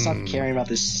 now I can stop caring about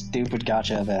this stupid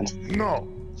gotcha event. No.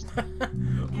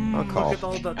 I'll call. Look at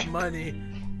all that money.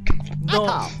 I No.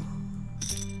 call.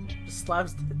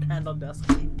 Slaps the hand on desk.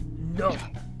 No.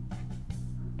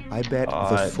 I bet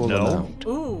the full no. amount.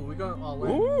 Ooh, we're going all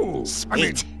in. Ooh. I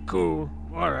mean, cool.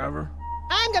 Whatever.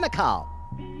 I'm gonna call.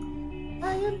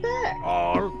 I am back.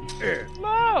 All in.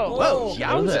 No. Whoa,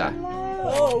 Yowza.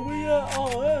 Oh, we are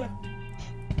all in.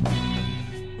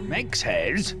 Max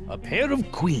has a pair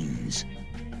of queens.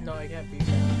 No, I can't beat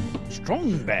that.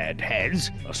 Strongbad has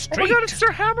a Oh my straight. god, it's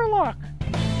Sir Hammerlock.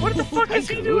 What the fuck is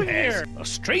he Haiku doing has here? a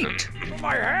straight.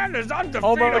 My hand is undefeatable.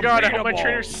 Oh my god, I hope my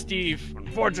trainer's Steve.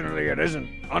 Unfortunately, it isn't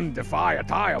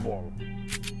undefiable.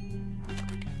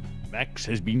 Max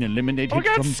has been eliminated Oh my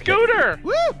god, from Scooter!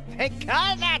 Woo! Thank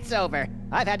God that's over.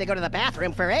 I've had to go to the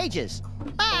bathroom for ages. I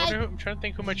Bye. wonder I'm trying to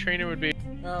think who my trainer would be.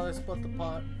 Oh, they split the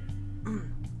pot.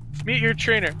 Meet your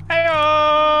trainer.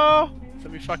 Heyo!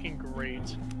 That'd be fucking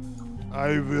great.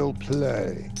 I will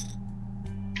play.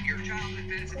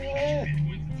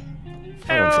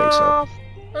 I don't think so.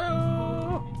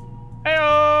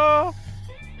 Heyo!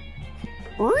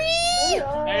 Whee!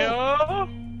 Heyo!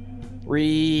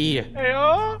 Re.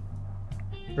 Heyo!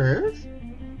 Earth?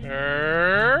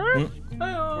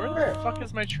 Where the fuck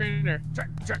is my trainer?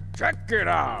 Check it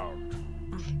out.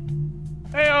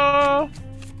 Heyo!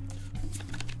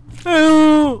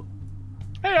 Ooh.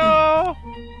 Heyo!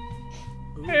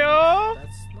 Heyo!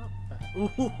 That's not bad.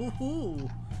 Ooh.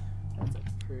 That's a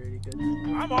pretty good.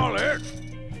 I'm all in.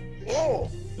 Whoa.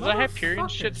 Does that Hyperion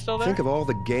shit still there? Think of all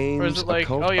the Or is games, it like,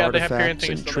 occult oh yeah, the Hyperion artifacts,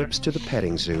 thing is and still there. trips to the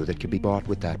petting zoo that could be bought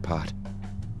with that pot.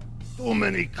 Too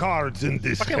many cards in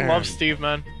this Fucking hand. love Steve,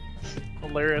 man.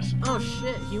 Hilarious. Oh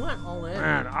shit, he went all in.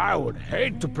 Man, I would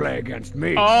hate to play against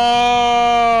me.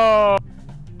 Oh!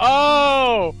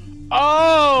 Oh!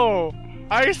 Oh!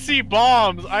 I see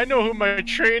bombs. I know who my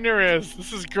trainer is.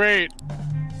 This is great.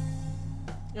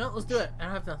 You know, let's do it. I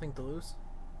have nothing to lose.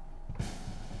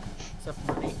 Except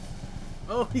money.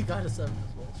 Oh, he got a 7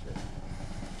 as well. Shit.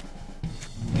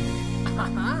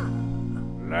 Haha.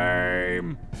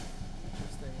 Lame.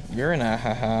 Interesting. You're in a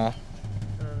haha. I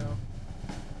don't know.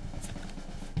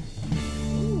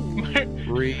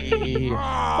 Re.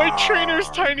 My trainer's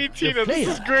Tiny Tina. This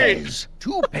is great. Has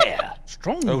two pair.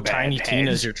 Strong. Oh, Tiny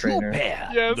Tina's your trainer. Two pair.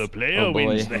 Yes. The player Oh, boy.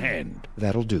 wins the hand.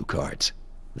 That'll do, cards.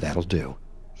 That'll do.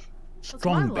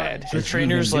 Strong my bad. line? Your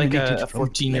trainer's like a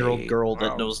 14-year-old girl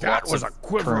that knows That lots was of a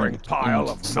quivering current pile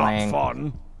of slang not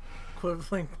fun.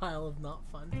 Quivering pile of not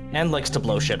fun. and likes to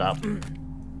blow shit up.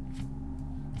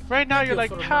 Right now you're Good like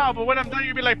for the pow, money. but when I'm done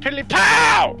you'll be like pilly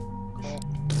pow!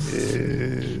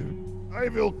 I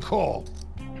will call.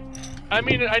 I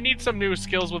mean, I need some new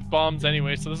skills with bombs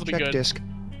anyway, so this will be Check good. disc.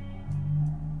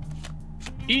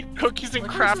 Eat cookies and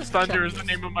Like, crap who's this thunder is check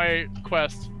the name of my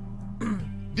quest.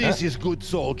 This is good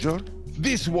soldier.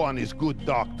 This one is good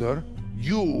doctor.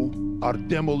 You are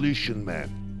demolition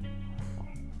man.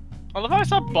 I love how I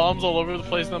saw bombs all over the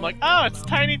place and I'm like, oh, it's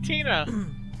Tiny Tina.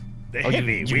 The Oh,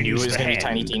 heavy you knew it wins was the gonna be hand.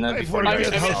 Tiny Tina I before forget you I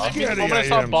guys how saw it. mean, scary when I I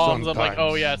saw am bombs, I'm like, oh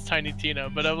sometimes. yeah, it's Tiny Tina.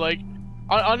 But I'm like,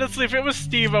 honestly, if it was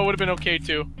Steve, I would have been okay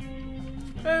too.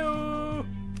 Heyo!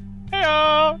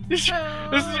 Heyo!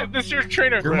 This is your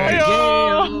trainer. You're my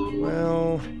Heyo!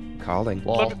 Well, calling.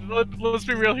 Lol. Let's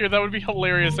be real here. That would be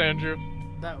hilarious, Andrew.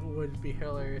 That would be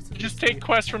hilarious. if Just it's take Steve.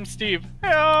 quests from Steve.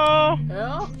 Heyo!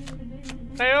 Hell?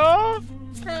 Heyo!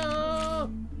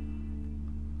 Hell?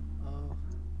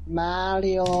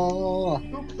 Mario.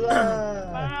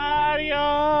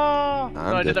 Mario! No,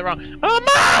 I did good. that wrong.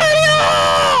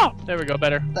 Oh, Mario! There we go,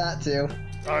 better. That too.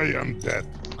 I am dead.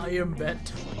 I am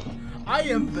bent. I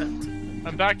am bent.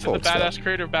 I'm back to Fold the badass step.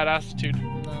 creator of badassitude.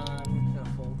 Nah, I'm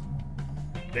gonna fold.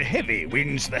 The heavy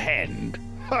wins the hand.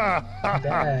 Ha ha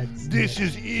ha. This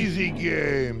is easy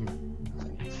game.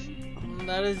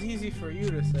 That is easy for you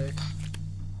to say.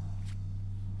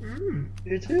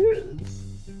 It is.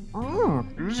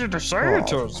 Easy to say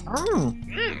it is.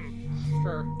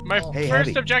 Sure. My Oh. Hey, first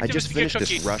Heavy, objective I just is to get finished this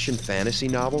cookies. Russian fantasy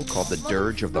novel called The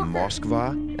Dirge of the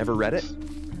Moskva. Ever read it?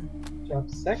 Drop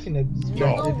second You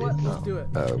know No. what? Let's do it.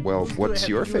 Well, Let's do what's it,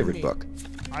 your Heavy, you and favorite me. book?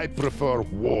 I prefer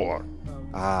war.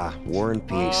 Ah, War and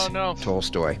Peace. Oh, no.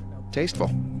 Tolstoy. Tasteful.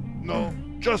 No,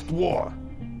 just war.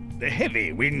 The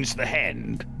heavy wins the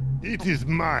hand. It is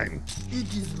mine.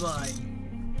 It is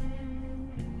mine.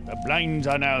 The blinds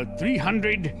are now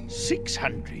 300,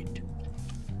 600.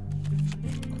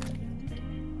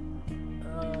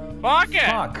 Fuck it!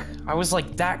 Fuck. I was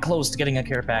like that close to getting a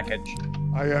care package.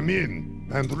 I am in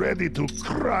and ready to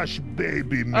crush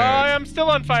baby man. I am still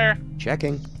on fire.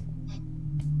 Checking.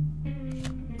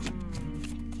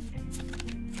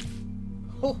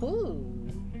 Ho ho.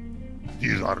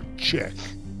 These are check.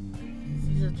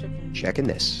 These are checking. Checking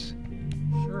this.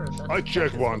 Sure. That's I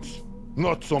checked once.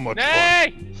 Not so much fun.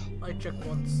 Nay! I checked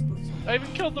once. I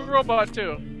even killed the robot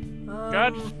too.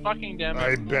 God fucking damn it.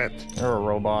 I bet. You're a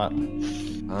robot.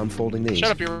 I'm folding these.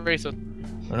 Shut up, you're racist.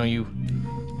 I know you.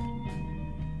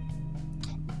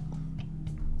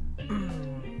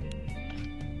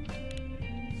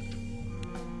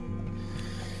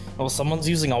 Oh, someone's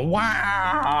using a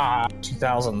wow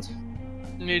 2000.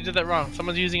 You did that wrong.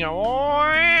 Someone's using a I'll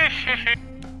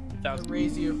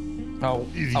raise you. Oh,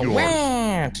 Is a yours.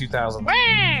 wah 2000.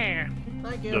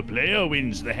 Thank you. The player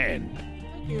wins the hand.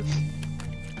 Thank you.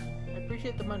 I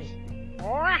appreciate the money.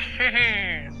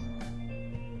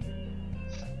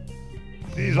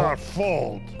 These are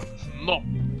fold. No.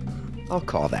 I'll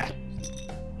call that.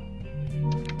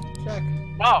 Check.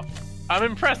 Wow. I'm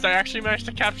impressed. I actually managed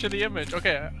to capture the image.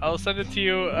 Okay, I'll send it to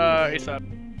you ASAP.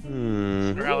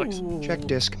 Or Alex. Ooh. Check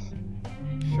disc.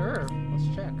 Sure.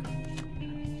 Let's check.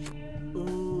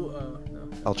 Ooh. No.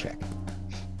 I'll check.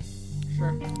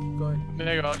 Sure. Go ahead.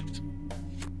 There you go, Alex.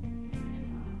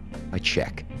 I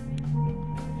check.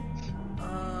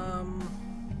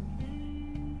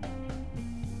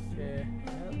 Okay.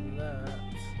 That.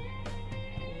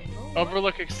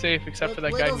 Overlook is safe except for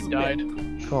that guy who died.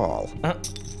 Call.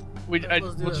 We'll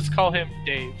just call him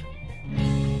Dave.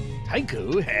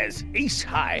 Tycho has ace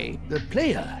high. The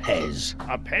player has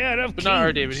a pair of But not our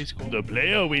kings. David, he's cool. The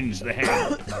player wins the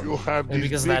hand. You have Maybe these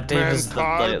because big that Dave man is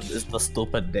cards. the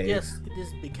stupid Dave. Yes, it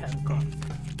is big hand card.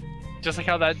 Just like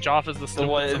how that Joff is the The stupid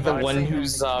one, the survivor.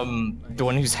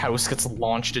 one whose house gets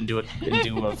launched into a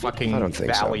fucking I don't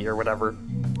think so. valley or whatever.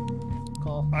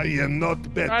 Call. I am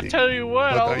not betting. I tell you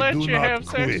what, but I'll I let do you not have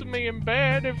sex quit. with me in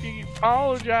bed if you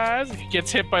apologize. He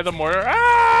gets hit by the mortar.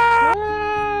 Ah!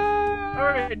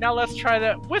 Alright, now let's try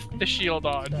that with the shield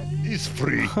on. He's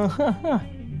free.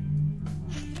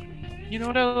 You know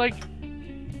what I like?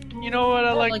 You know what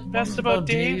I like best about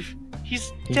Dave?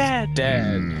 He's dead.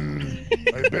 Dead.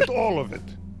 I bet all of it.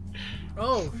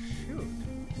 Oh shoot.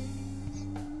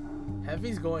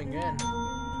 Heavy's going in.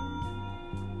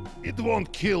 It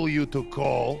won't kill you to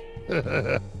call.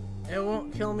 It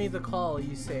won't kill me to call,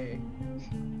 you say.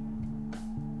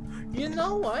 You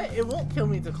know what? It won't kill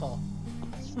me to call.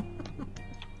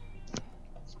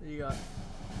 What you got?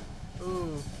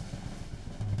 Ooh.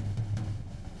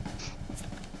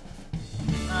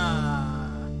 Ah.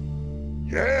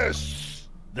 Yes.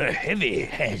 The heavy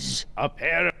has a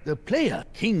pair of the player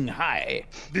king high.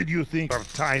 Did you think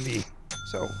of tiny?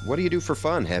 So, what do you do for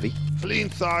fun, Heavy? Clean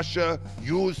Sasha,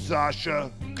 use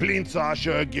Sasha, clean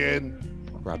Sasha again.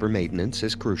 Proper maintenance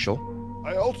is crucial.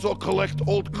 I also collect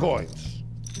old coins,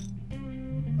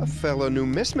 A fellow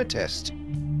numismatist.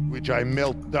 which I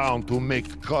melt down to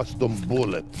make custom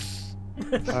bullets.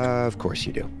 Of course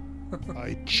you do.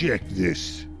 I check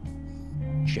this.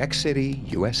 Check City,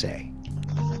 USA.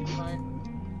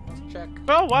 Fine. Let's check.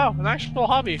 Oh wow, an actual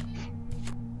hobby.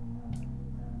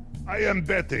 I am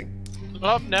betting.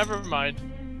 Oh, never mind.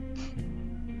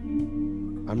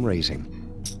 I'm raising.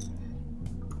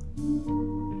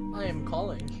 I am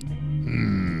calling.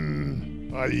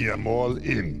 I am all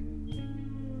in.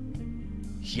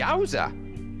 Yowza!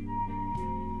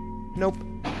 Nope.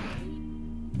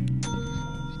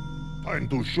 Time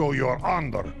to show your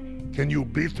honor. Can you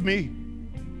beat me?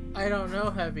 I don't know,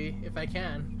 Heavy, if I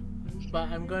can. But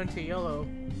I'm going to yellow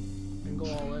and go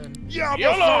all in. Yeah,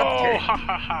 YOLO! Ha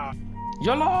ha ha!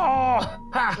 YOLO!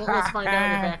 Well, let's find out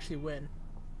if I actually win.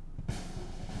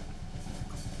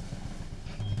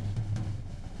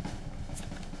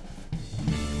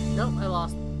 Nope, I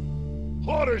lost.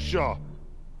 Horisha.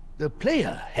 The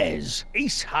player has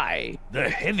ace high. The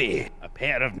heavy, a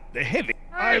pair of the heavy.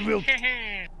 I will.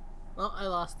 Well, I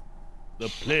lost. The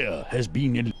player has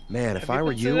been in. Man, if Have I you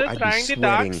were you, considered I'd be trying the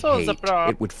Dark sweating Souls hate. approach?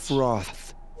 It would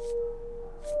froth.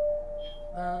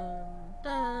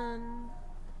 Done.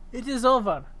 It is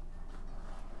over.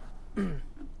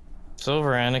 It's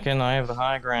over, Anakin. I have the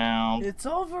high ground. It's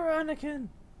over, Anakin.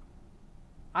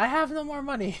 I have no more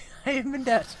money. I am in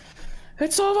debt.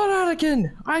 It's over,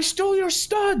 Anakin. I stole your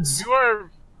studs. You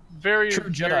are very, True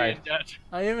very Jedi. in debt.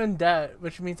 I am in debt,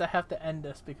 which means I have to end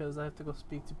this because I have to go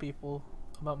speak to people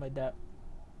about my debt.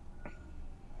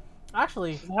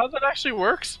 Actually, how that actually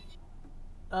works?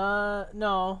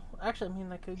 no. Actually, I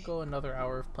mean, I could go another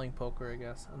hour of playing poker, I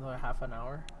guess. Another half an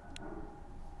hour.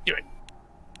 Do it.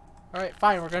 Alright,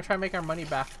 fine. We're gonna try and make our money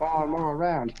back. One more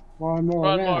round. One more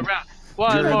One round. more round.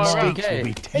 One more round.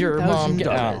 Okay, your mom get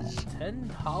out.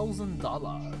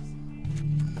 $10,000.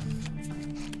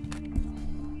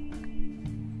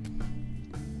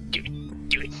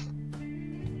 Do it.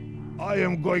 I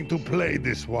am going to play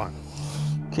this one.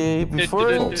 Okay, before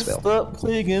I stop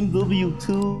playing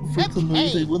MW2 for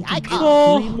tonight, I want to get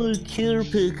call. 3 more care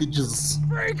packages.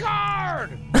 Free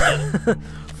card!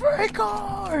 Free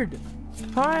card!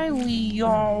 Hi,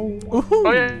 Leo.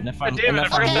 Oh yeah. And if I'm, David, and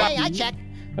if I'm Okay, I lucky, check.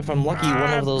 if I'm lucky,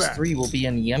 one of those 3 will be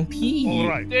an EMP. All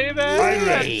right.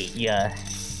 David. Yeah.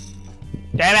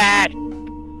 David.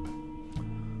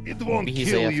 It won't He's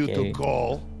kill you to AFK.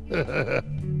 call.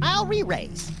 I'll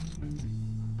re-raise.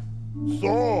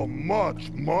 So much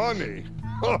money.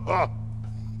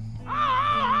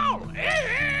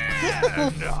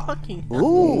 Fucking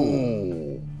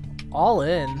Ooh. all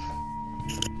in.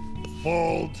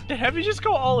 Fold. Did Heavy just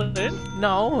go all in?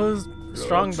 No, it was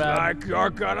strong Looks bad. like you're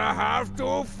gonna have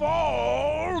to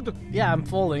fold. Yeah, I'm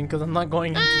folding because I'm not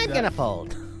going into I'm that. gonna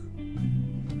fold.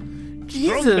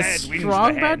 Jesus, Strong bad wins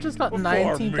strong the bad hand just got before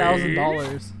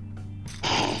 $19,000.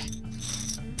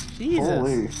 Jesus.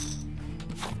 Holy.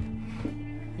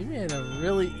 He made a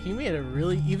really,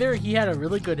 either he had a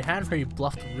really good hand or he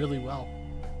bluffed really well.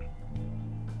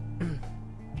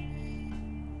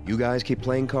 You guys keep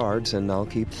playing cards, and I'll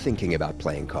keep thinking about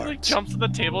playing He cards. like jumps to the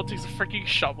table, takes a freaking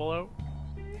shovel out.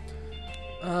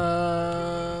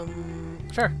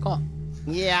 Sure, call.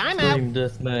 Yeah, I'm out. Team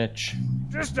deathmatch.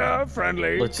 Just a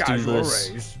friendly, Let's do casual this.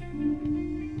 raise.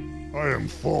 I am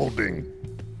folding.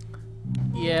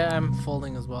 Yeah, I'm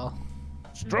folding as well.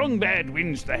 Strong bad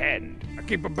wins the hand. I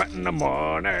keep a bet in the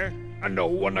morning, and no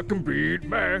one can beat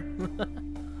me.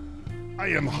 I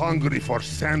am hungry for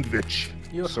sandwich.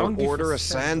 You're So hungry order for a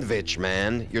sandwich,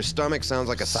 man. Your stomach sounds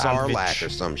like a Sandwich. sarlacc or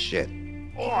some shit.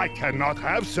 Oh, I cannot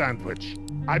have sandwich.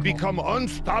 I become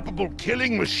unstoppable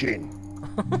killing machine.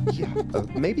 Yeah,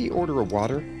 maybe order a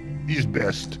water. He's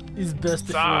best. He's best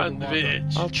if you order water.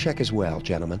 Sandwich. I'll check as well,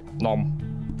 gentlemen. Nom.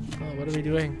 Oh, what are we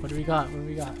doing? What do we got? What do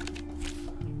we got?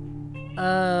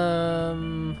 I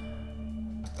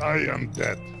am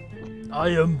dead. I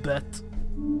am bet.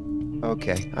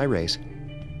 Okay, I raise.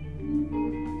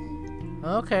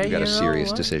 Okay, You got a know serious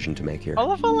what? decision to make here. I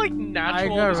love how like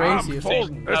natural. I gotta this raise you.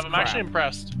 conversation Fold. is. I'm actually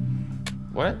impressed.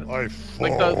 What? I Like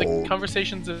fold. the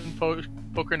conversations in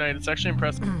poker night, it's actually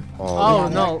impressive. Oh, Yeah,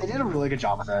 no. They did a really good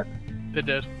job with that. They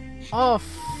did. Oh,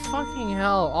 fucking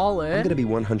hell. All I'm in? gonna be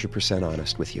 100%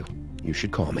 honest with you. You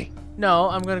should call me. No,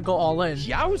 I'm gonna go all in.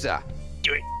 Yowza!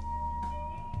 Do it.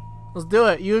 Let's do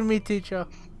it. You and me, Ticho.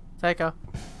 Taiko.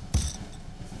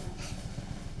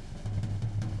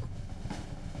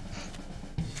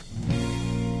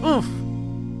 Oof.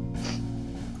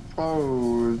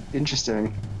 Oh,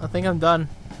 interesting. I think I'm done.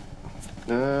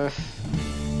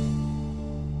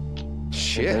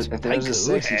 Shit. If there's a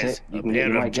 6, has you a can pair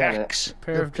you of might get it. jacks.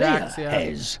 Pair of jacks, yeah.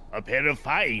 Has a pair of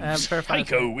fives. pair of fives.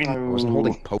 Tycho wins. I wasn't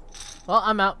holding poke. Well,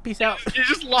 I'm out. Peace out. You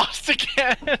just lost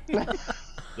again.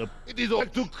 It is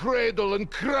up to cradle and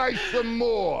cry some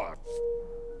more.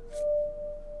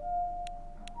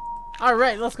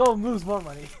 Alright, let's go lose more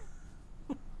money.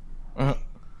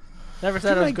 Never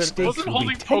said I was good. Wasn't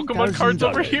holding Pokemon cards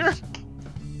over here.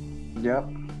 Yep.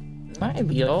 Hi,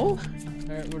 Leo.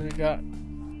 Alright, what do we got?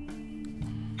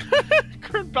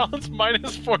 Current balance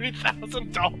minus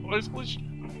 $40,000.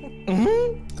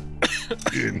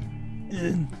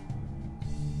 In.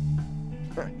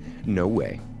 No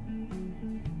way.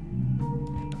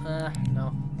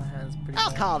 No. My hand's pretty I'll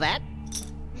bad. call that.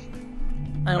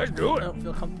 I do it. don't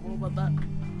feel comfortable about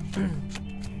that.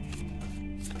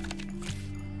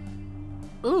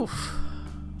 Oof.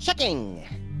 Checking.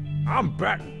 I'm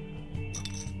betting.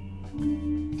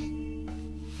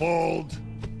 Fold.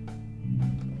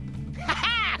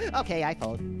 Okay, I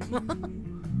fold.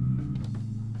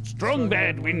 Strong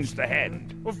bad wins the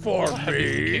hand. For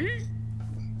me.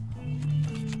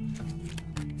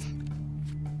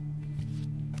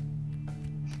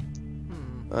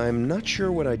 I'm not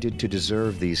sure what I did to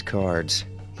deserve these cards.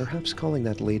 Perhaps calling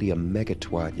that lady a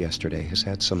megatwat yesterday has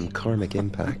had some karmic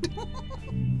impact.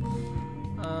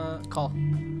 Call.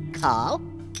 Call.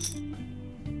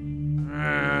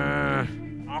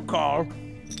 I'll call.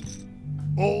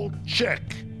 Old check.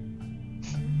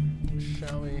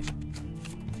 Shall we?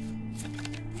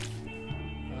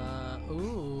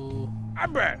 Ooh. I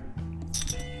bet.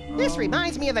 This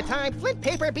reminds me of the time Flint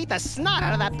Paper beat the snot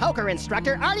out of that poker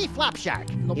instructor, Artie Flopshark.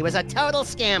 He was a total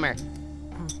scammer.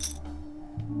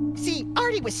 See,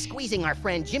 Artie was squeezing our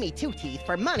friend Jimmy Two Teeth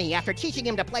for money after teaching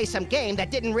him to play some game that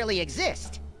didn't really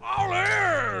exist. All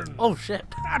in! Oh shit.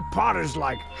 That pot is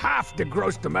like half the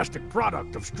gross domestic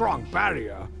product of strong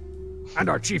barrier. And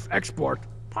our chief export,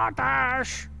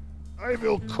 potash. I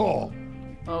will call.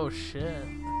 Oh shit.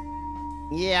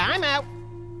 Yeah, I'm out.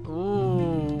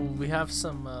 Ooh, we have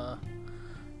some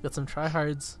got some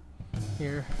tryhards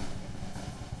here.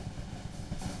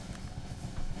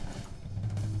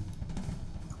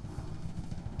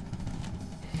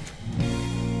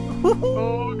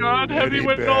 Oh god, Heavy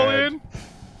went all in.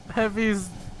 Heavy's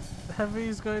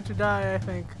going to die, I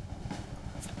think.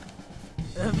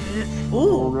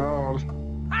 Ooh.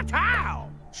 Pow!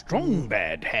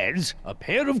 Strongbad has a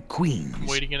pair of queens.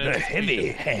 Waiting in the anticipation. Heavy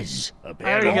has a I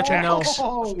pair already of get to know. jacks.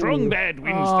 Strongbad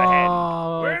wins Oh, the hand.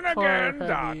 poor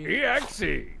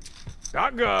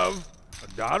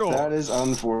Winagain.exe.gov.org. That is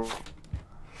unfortunate.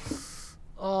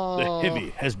 Oh. The Heavy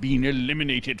has been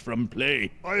eliminated from play.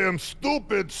 I am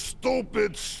stupid,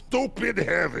 stupid, stupid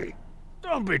heavy.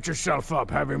 Don't beat yourself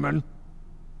up, Heavyman.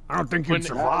 I don't think you'd That is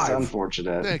survive.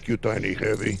 unfortunate. Thank you, Tiny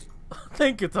Heavy.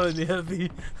 Thank you, Tiny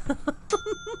Heavy.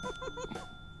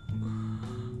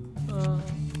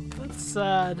 That's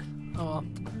sad. Oh.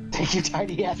 Thank you,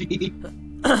 Tiny Heavy.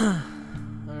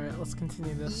 Alright, let's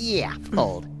continue this. Yeah,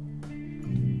 fold.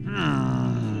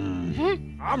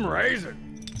 I'm raising.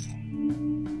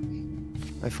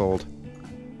 I fold.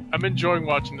 I'm enjoying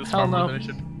watching this Hell far more no. than I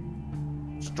should.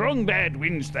 Strongbad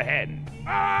wins the hand.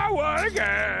 I won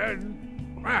again.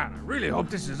 Man, I really hope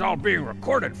this is all being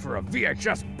recorded for a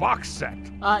VHS box set.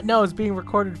 No, it's being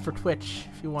recorded for Twitch,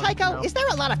 if you want to know. Tycho, is there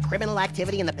a lot of criminal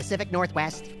activity in the Pacific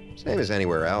Northwest? Same as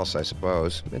anywhere else, I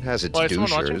suppose. It has its Well, is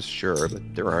someone watching? douchers, sure,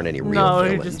 but there aren't any real No,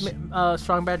 he villains. just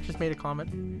Strongbad just made a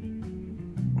comment.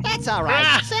 That's all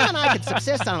right. Sam and I could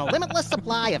subsist on a limitless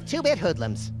supply of 2-bit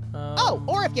hoodlums. Oh,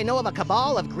 or if you know of a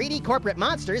cabal of greedy corporate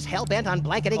monsters hell-bent on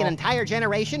blanketing an entire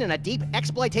generation in a deep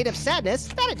exploitative sadness,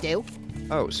 that'd do.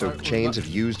 Oh, so chains of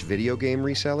used video game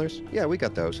resellers? Yeah, we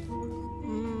got those.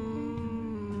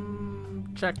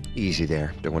 Check. Easy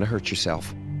there. Don't want to hurt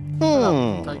yourself.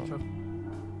 Tycho.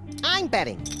 I'm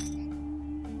betting.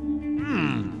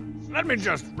 Let me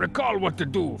just recall what to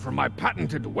do for my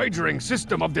patented wagering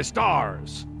system of the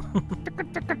stars.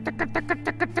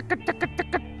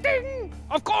 Ding!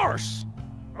 Of course!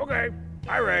 Okay,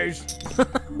 I raise.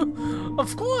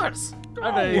 Of course!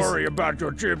 Don't worry about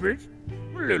your chippies.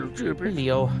 Little chippies.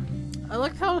 Leo. I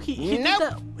like how he Nope. did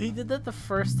that. He did that the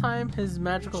first time, his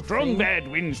magical thing, Strongbad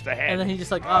wins the hand. and then he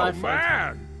just like, Oh, I fold.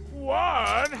 man!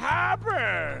 What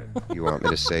happened? You want me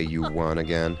to say you won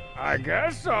again? I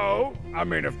guess so. I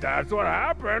mean, if that's what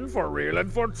happened, for real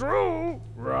and for true,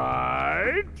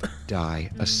 right? Die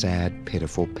a sad,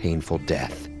 pitiful, painful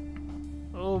death.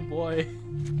 Oh boy.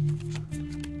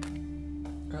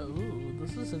 Ooh,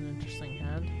 this is an interesting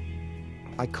hand.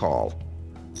 I call.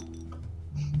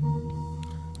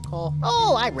 Call.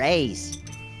 Oh, I raise.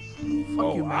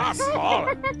 Fuck you, I'm Max.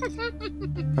 calling.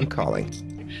 I'm calling.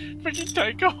 Freaking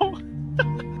Tycho.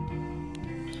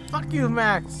 Fuck you,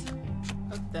 Max.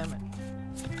 God damn it.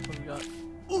 What we got?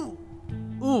 Ooh.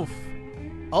 Oof.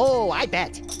 Oh, I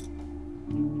bet.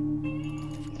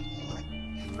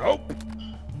 Nope.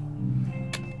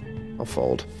 I'll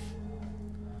fold.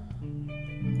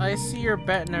 I see your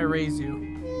bet and I raise you.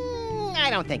 I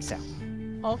don't think so.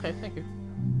 Oh, okay, thank you.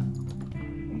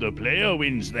 The player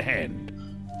wins the hand.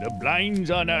 The blinds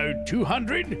are now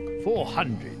 200,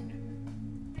 400.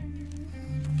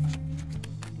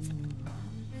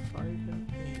 5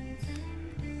 and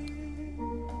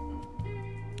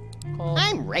 8. Call.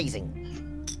 I'm raising.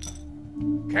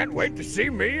 Can't wait to see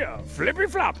me flippy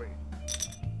floppy.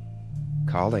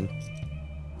 Calling.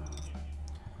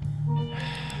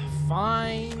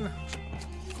 Fine.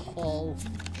 Call.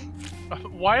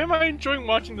 Why am I enjoying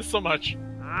watching this so much?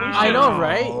 I know,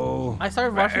 right? I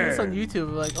started watching this on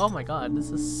YouTube, like, oh my god,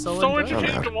 this is so enjoyable.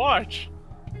 entertaining to watch.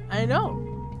 I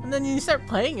know. And then you start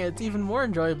playing it, it's even more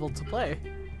enjoyable to play.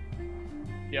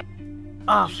 Yeah.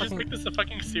 Ah, You should just fucking. make this a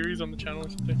fucking series on the channel or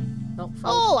something. No,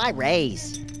 fuck. Oh, I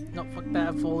raise. No, fuck that,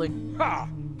 I'm folding. Ha!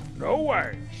 No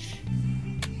way.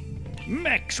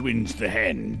 Max wins the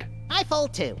hand. I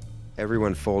fold too.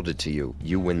 Everyone folded to you.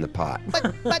 You win the pot.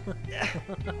 But,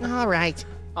 all right.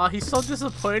 He's so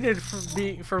disappointed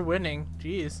for winning.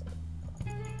 Jeez.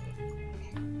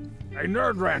 Hey,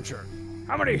 Nerd Rancher,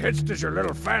 how many hits does your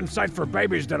little fan site for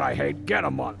babies that I hate get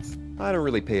a month? I don't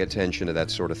really pay attention to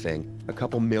that sort of thing. A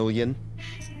couple million?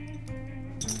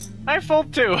 I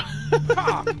fold too.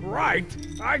 Ha! Right.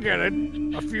 I get it.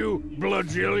 A few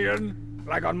blajillion.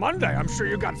 Like on Monday, I'm sure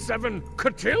you got 7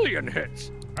 cotillion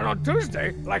hits. And on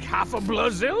Tuesday, like half a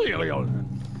blazillion.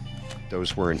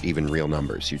 Those weren't even real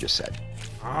numbers, you just said.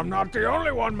 I'm not the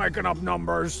only one making up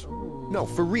numbers. No,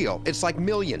 for real. It's like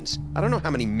millions. I don't know how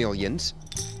many millions.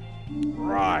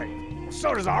 Right.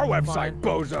 So does our website,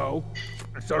 Bozo.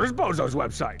 And so does Bozo's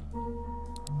website.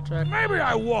 Check. Maybe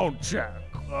I won't check.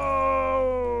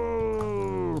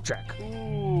 Oh, check.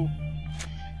 Ooh.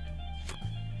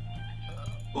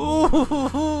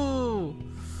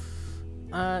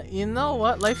 You know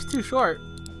what? Life's too short.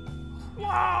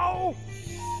 Wow.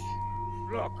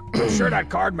 Look, I'm sure that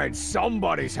card made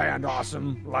somebody's hand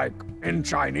awesome, like in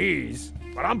Chinese,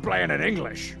 but I'm playing in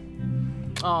English.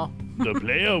 Oh. The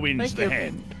player wins the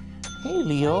hand. Hey,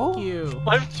 Leo. Thank you.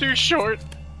 Life's too short.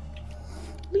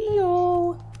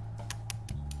 Leo.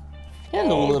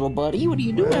 Hello, little buddy. What are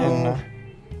you doing?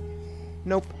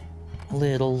 Nope.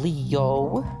 Little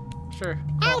Leo. Sure.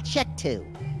 I'll check too.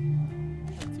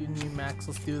 Let's do new max.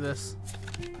 Let's do this.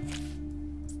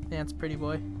 Dance, pretty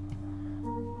boy.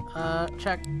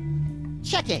 Check.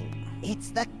 Checking.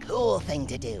 It's the cool thing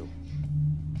to do.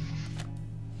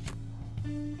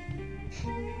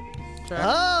 Check.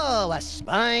 Oh, a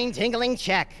spine-tingling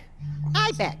check.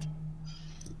 I bet.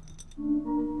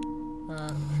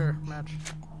 Sure. Match.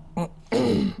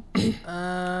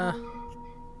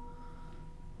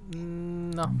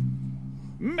 No.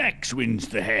 Max wins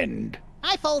the hand.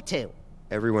 I fold too.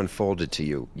 Everyone folded to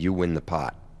you. You win the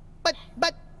pot. But,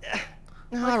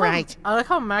 all right. I like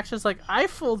how Max is like, I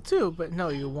fold too, but no,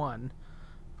 you won.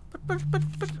 But,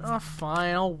 oh,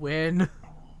 fine, I'll win.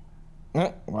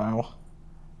 Wow.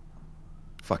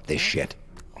 Fuck this shit.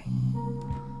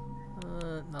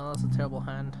 No, that's a terrible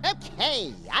hand.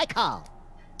 Okay, I call.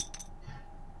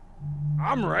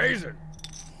 I'm raising.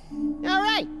 All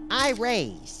right, I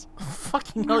raise.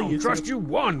 Fucking I hell, don't you trust you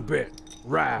one bit,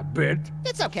 rabbit.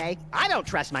 It's okay. I don't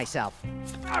trust myself.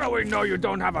 How do we know you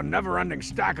don't have a never-ending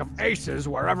stack of aces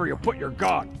wherever you put your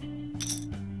gun?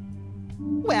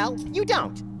 Well, you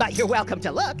don't, but you're welcome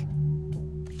to look.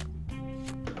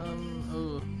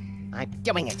 Ooh. I'm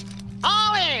doing it.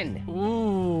 All in!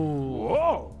 Ooh.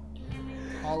 Whoa!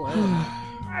 All in.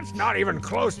 That's not even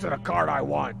close to the card I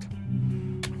want.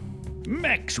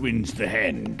 Max wins the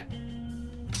hand.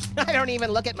 I don't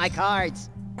even look at my cards.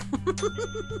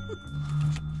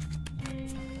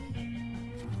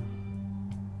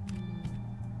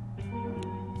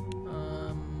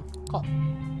 Call.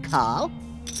 Call?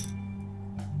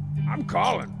 I'm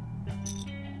calling.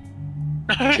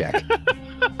 Check.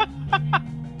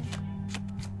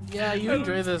 Yeah, you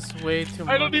enjoy this way too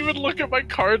much. I don't even look at my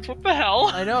cards. What the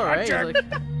hell? I know, right? Like,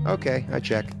 Okay, I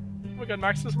check. Oh my god,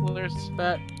 Max's players.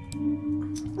 bet.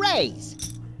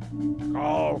 Raise.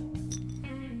 Call.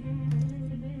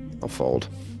 I'll fold.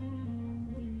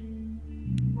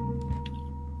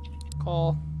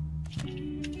 Call.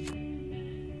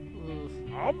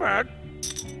 I'll bet.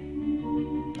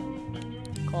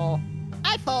 Call.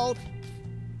 I fold.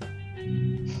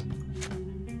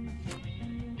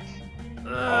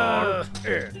 All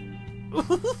in.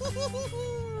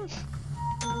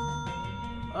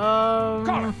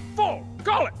 Call it. Fold.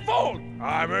 Call it. Fold.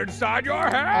 I'm inside your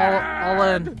hand. All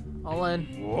in. All in.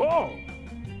 Whoa.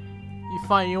 You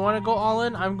fine. You want to go all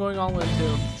in? I'm going all in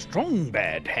too. Strong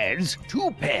Bad has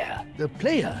 2 pair. The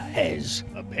player has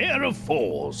a pair of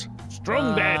 4s.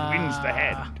 Strong Bad wins the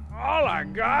hand. All I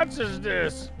got is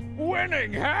this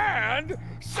winning hand.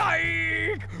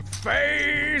 Psych!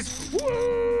 Face!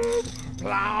 Whoop!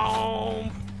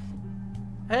 Plomp!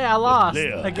 Hey, I lost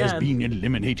Player again. has been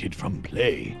eliminated from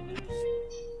play.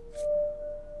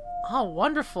 Oh,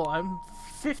 wonderful! I'm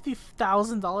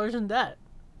 $50,000 in debt.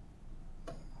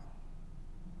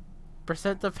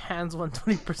 Percent of hands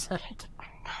 120%.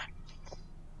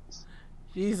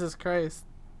 Jesus Christ.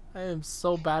 I am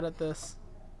so bad at this.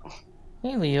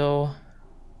 Hey, Leo.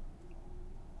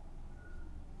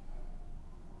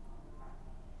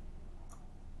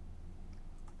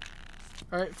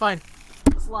 Alright, fine.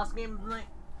 It's the last game of the night.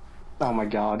 Oh my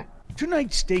god.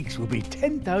 Tonight's stakes will be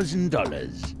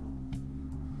 $10,000.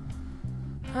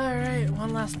 Alright,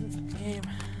 one last game.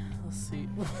 Let's see.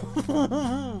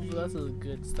 That's a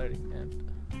good starting hand.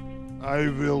 I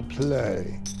will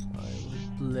play.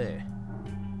 Play.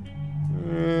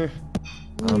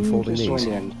 I'm folding Who's these.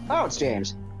 going in? Oh, it's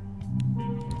James.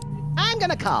 I'm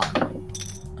gonna call.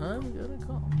 I'm gonna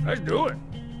call. Let's do it.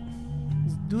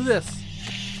 Let's do this.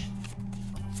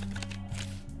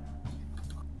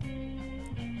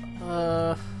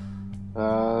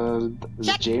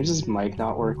 Is James's mic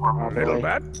not working A little properly?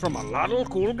 bet from a little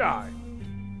cool guy.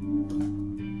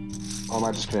 Or am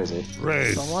I just crazy?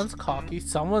 Raise. Someone's cocky.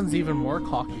 Someone's even more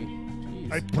cocky.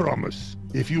 Jeez. I promise,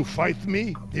 if you fight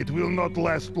me, it will not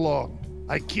last long.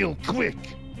 I kill quick,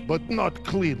 but not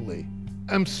cleanly.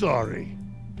 I'm sorry.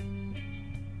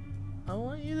 I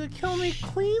want you to kill me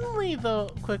cleanly, though.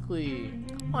 Quickly.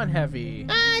 Come on, Heavy.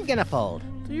 I'm gonna fold.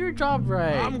 Do your job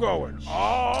right. I'm going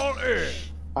all in.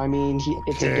 I mean,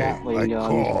 it's a Gatling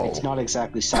gun. It's not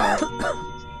exactly solid.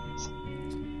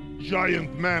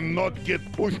 Giant man not get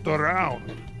pushed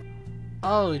around.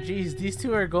 Oh, jeez, these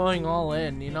two are going all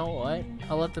in. You know what?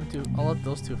 I'll let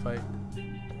those two fight.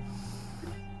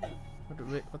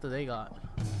 What do they got?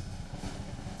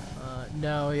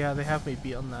 No, yeah, they have me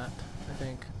beat on that, I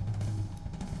think.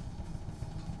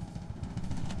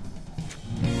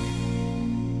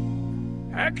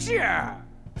 Heck yeah!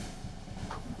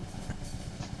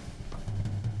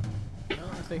 No,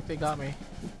 I think they got me.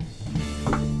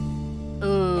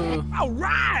 Ooh. All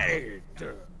right!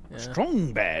 Yeah.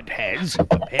 Strong Bad has a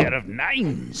pair of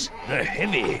 9s. The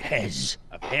Heavy has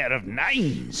a pair of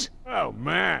 9s. Oh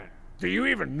man, do you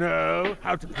even know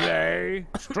how to play?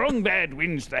 Strong Bad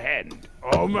wins the hand.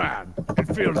 Oh man,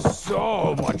 it feels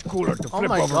so much cooler to flip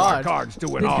over my cards to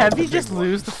win all the big ones. Did Heavy just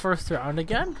lose the first round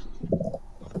again?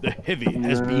 The Heavy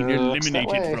has been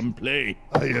eliminated from play.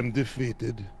 I am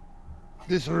defeated.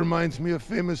 This reminds me of a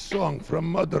famous song from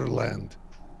Motherland.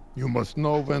 You must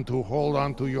know when to hold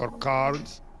on to your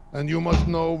cards, and you must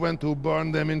know when to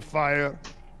burn them in fire.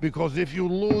 Because if you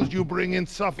lose, you bring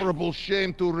insufferable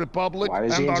shame to Republic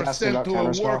and are sent to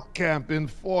a work camp in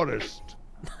forest.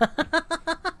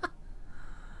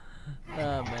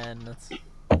 Oh man, that's...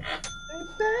 I'm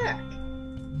back!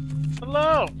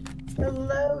 Hello!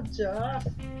 Hello, Josh.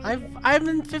 I'm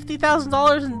in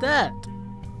 $50,000 in debt.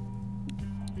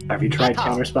 Have you tried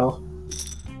Counterspell?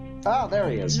 Oh, there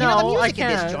he is. You know, the No, I music in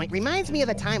this can't. joint reminds me of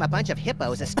the time a bunch of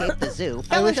hippos escaped the zoo,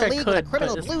 fell into league with a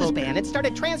criminal blues band, and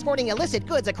started transporting illicit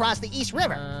goods across the East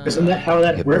River. Isn't that how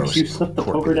that works? You slip the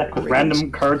poker deck with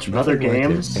random cards from other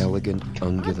games? Elegant,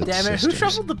 ungulate Damn it, who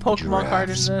shuffled the Pokemon card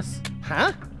in this?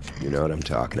 Huh? You know what I'm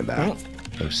talking about.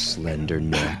 Those slender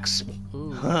necks.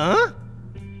 Huh?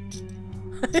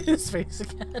 His face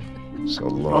again. So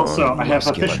long, Also, I have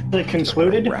muscular. officially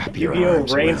concluded Yu-Gi-Oh!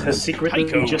 Reigns has secretly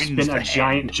just been a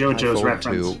giant JoJo's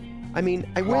reference. I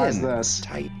mean, I Why is win. this?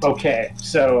 Tight. Okay,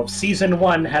 so Season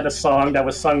 1 had a song that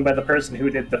was sung by the person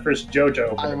who did the first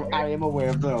JoJo opening. I am aware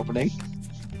of the opening.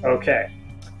 Okay.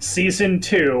 Season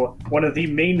 2, one of the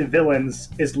main villains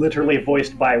is literally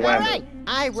voiced by Whammy. Alright,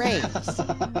 I raise.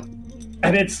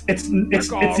 And it's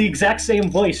the exact same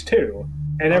voice too,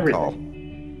 and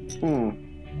everything.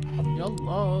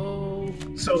 YOLO.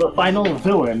 So the final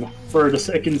villain for the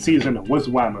second season was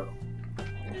Whammo.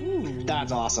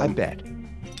 That's awesome. I bet.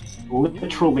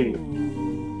 Literally,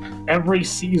 every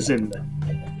season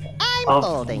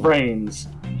of Reigns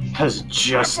has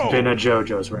just been a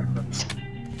JoJo's reference.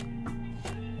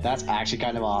 That's actually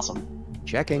kind of awesome.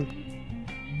 Checking.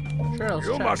 Sure, let's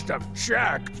You check. must have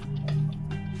checked.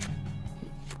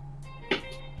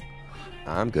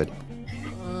 I'm good.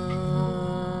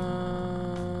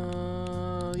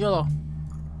 YOLO.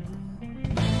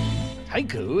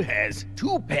 Tycho has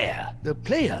 2 pair. The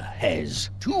player has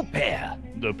 2 pair.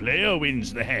 The player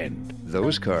wins the hand.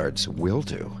 Those cards will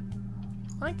do.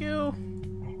 Thank you.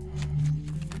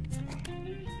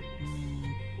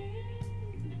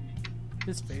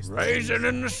 His face. Raisin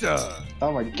in the sun.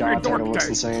 Oh my god, that looks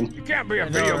insane. You can't be a I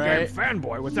know, video right? game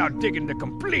fanboy without digging the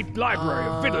complete library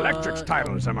of Videlectrix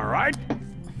titles, am I right?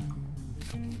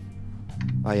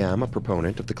 I am a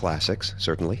proponent of the classics,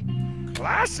 certainly.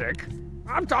 Classic?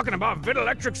 I'm talking about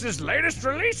Videlectrix's latest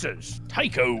releases.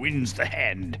 Tycho wins the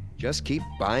hand. Just keep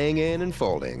buying in and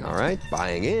folding, all right?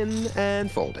 Buying in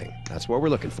and folding. That's what we're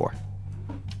looking for.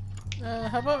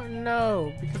 How about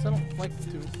no? Because I don't like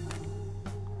to.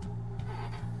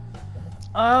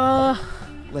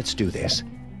 Let's do this.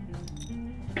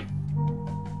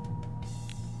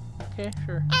 Okay,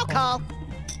 sure. I'll call.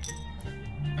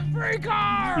 Free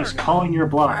cards! He's calling your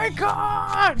bluff. Free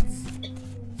cards!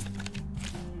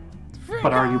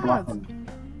 But are you bluffing?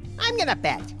 I'm gonna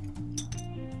bet.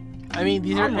 I mean,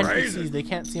 these are I'm NPCs. raising. They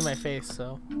can't see my face,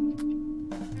 so.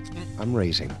 I'm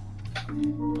raising.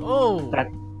 Oh. That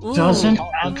Ooh. doesn't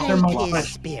answer my His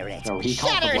question. spirit. No, he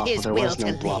called the Shatter bluff, his but there will was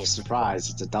no to bluff. live. Surprise,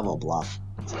 it's a double bluff.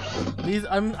 These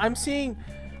I'm seeing.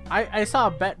 I saw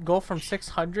a bet go from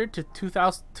 600 to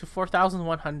 2,000 to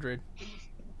 4,100.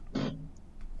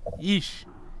 Yeesh.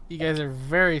 You guys are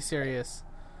very serious.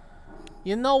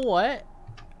 You know what?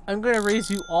 I'm gonna raise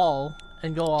you all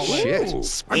and go all in.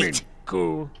 Shit. I mean,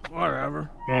 Cool. Whatever.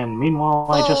 And meanwhile,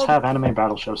 I just have anime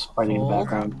battleships fighting in the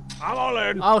background. I'm all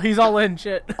in. Oh, he's all in.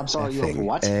 Shit. I'm sorry, you for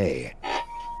what? A.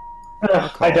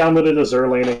 I downloaded a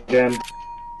Zerlane again.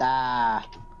 Ah.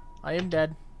 I am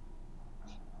dead.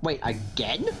 Wait,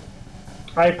 again?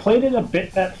 I played it a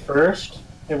bit at first.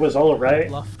 It was alright.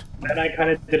 Bluffed. Then I kind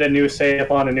of did a new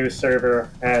save on a new server,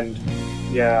 and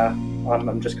yeah,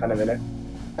 I'm just kind of in it.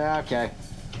 Okay.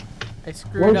 I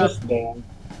screwed We're up. just down.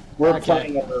 We're Okay.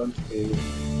 playing at our own speed.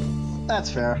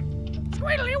 That's fair.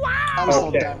 Squiddly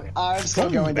wow! I'm still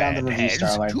going down the review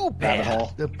Starlight rabbit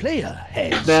hole. The player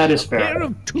has That is a fair. pair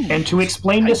of twos. And to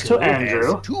explain this to Tycho has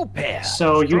Andrew, 2 pair.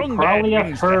 so you Strong probably bad have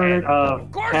wins the heard hand.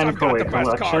 of course I've got the Pankoi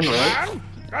best Collection, cards, right? man.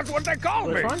 That's what they call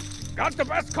Which me. one? Got the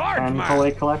best cards, man.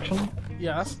 Pankoi Collection?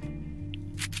 Yes.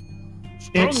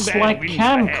 It's bad like wins the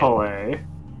hand. Kankoi,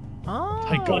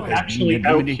 Oh. but actually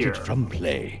out here. from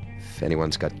play. If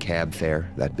anyone's got cab fare,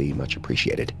 that'd be much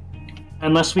appreciated.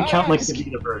 Unless we count yeah, like 'cause- the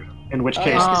Vita version, in which case...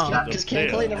 Because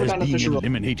Kankoi never got an official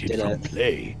eliminated did from it.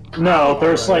 play. No,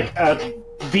 there's like a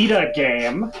Vita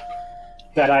game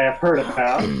that I have heard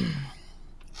about.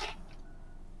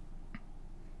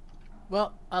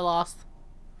 Well, I lost.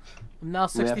 I'm now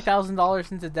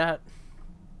 $60,000 into debt.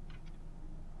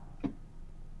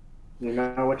 You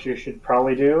know what you should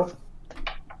probably do?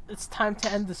 It's time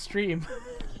to end the stream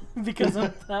because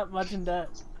I'm that much in debt.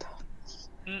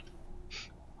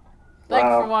 Thanks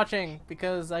for watching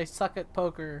because I suck at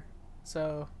poker,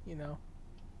 so you know.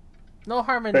 No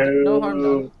harm in no harm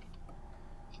done.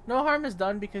 No harm is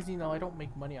done because you know I don't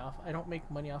make money off. I don't make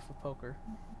money off of poker.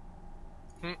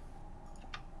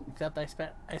 Except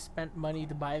I spent money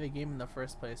to buy the game in the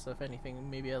first place. So if anything,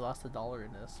 maybe I lost $1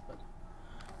 in this. But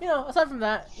you know, aside from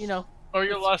that, you know. Or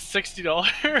you lost $60.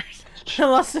 I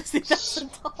lost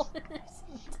 $60,000.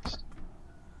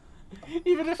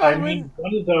 Even if I win. mean,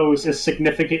 one of those is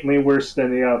significantly worse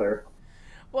than the other.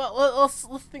 Well, let's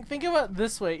think about it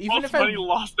this way. Even Most if money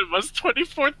lost it was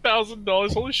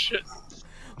 $24,000. Holy shit!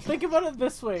 Think about it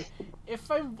this way: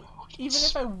 even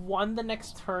if I won the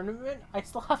next tournament, I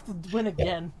still have to win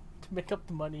again to make up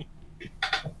the money.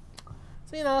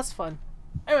 So you know that's fun.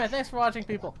 Anyway, thanks for watching,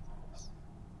 people.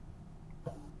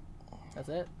 That's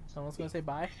it. Someone's gonna say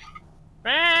bye.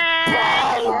 Bye.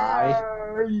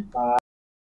 Bye.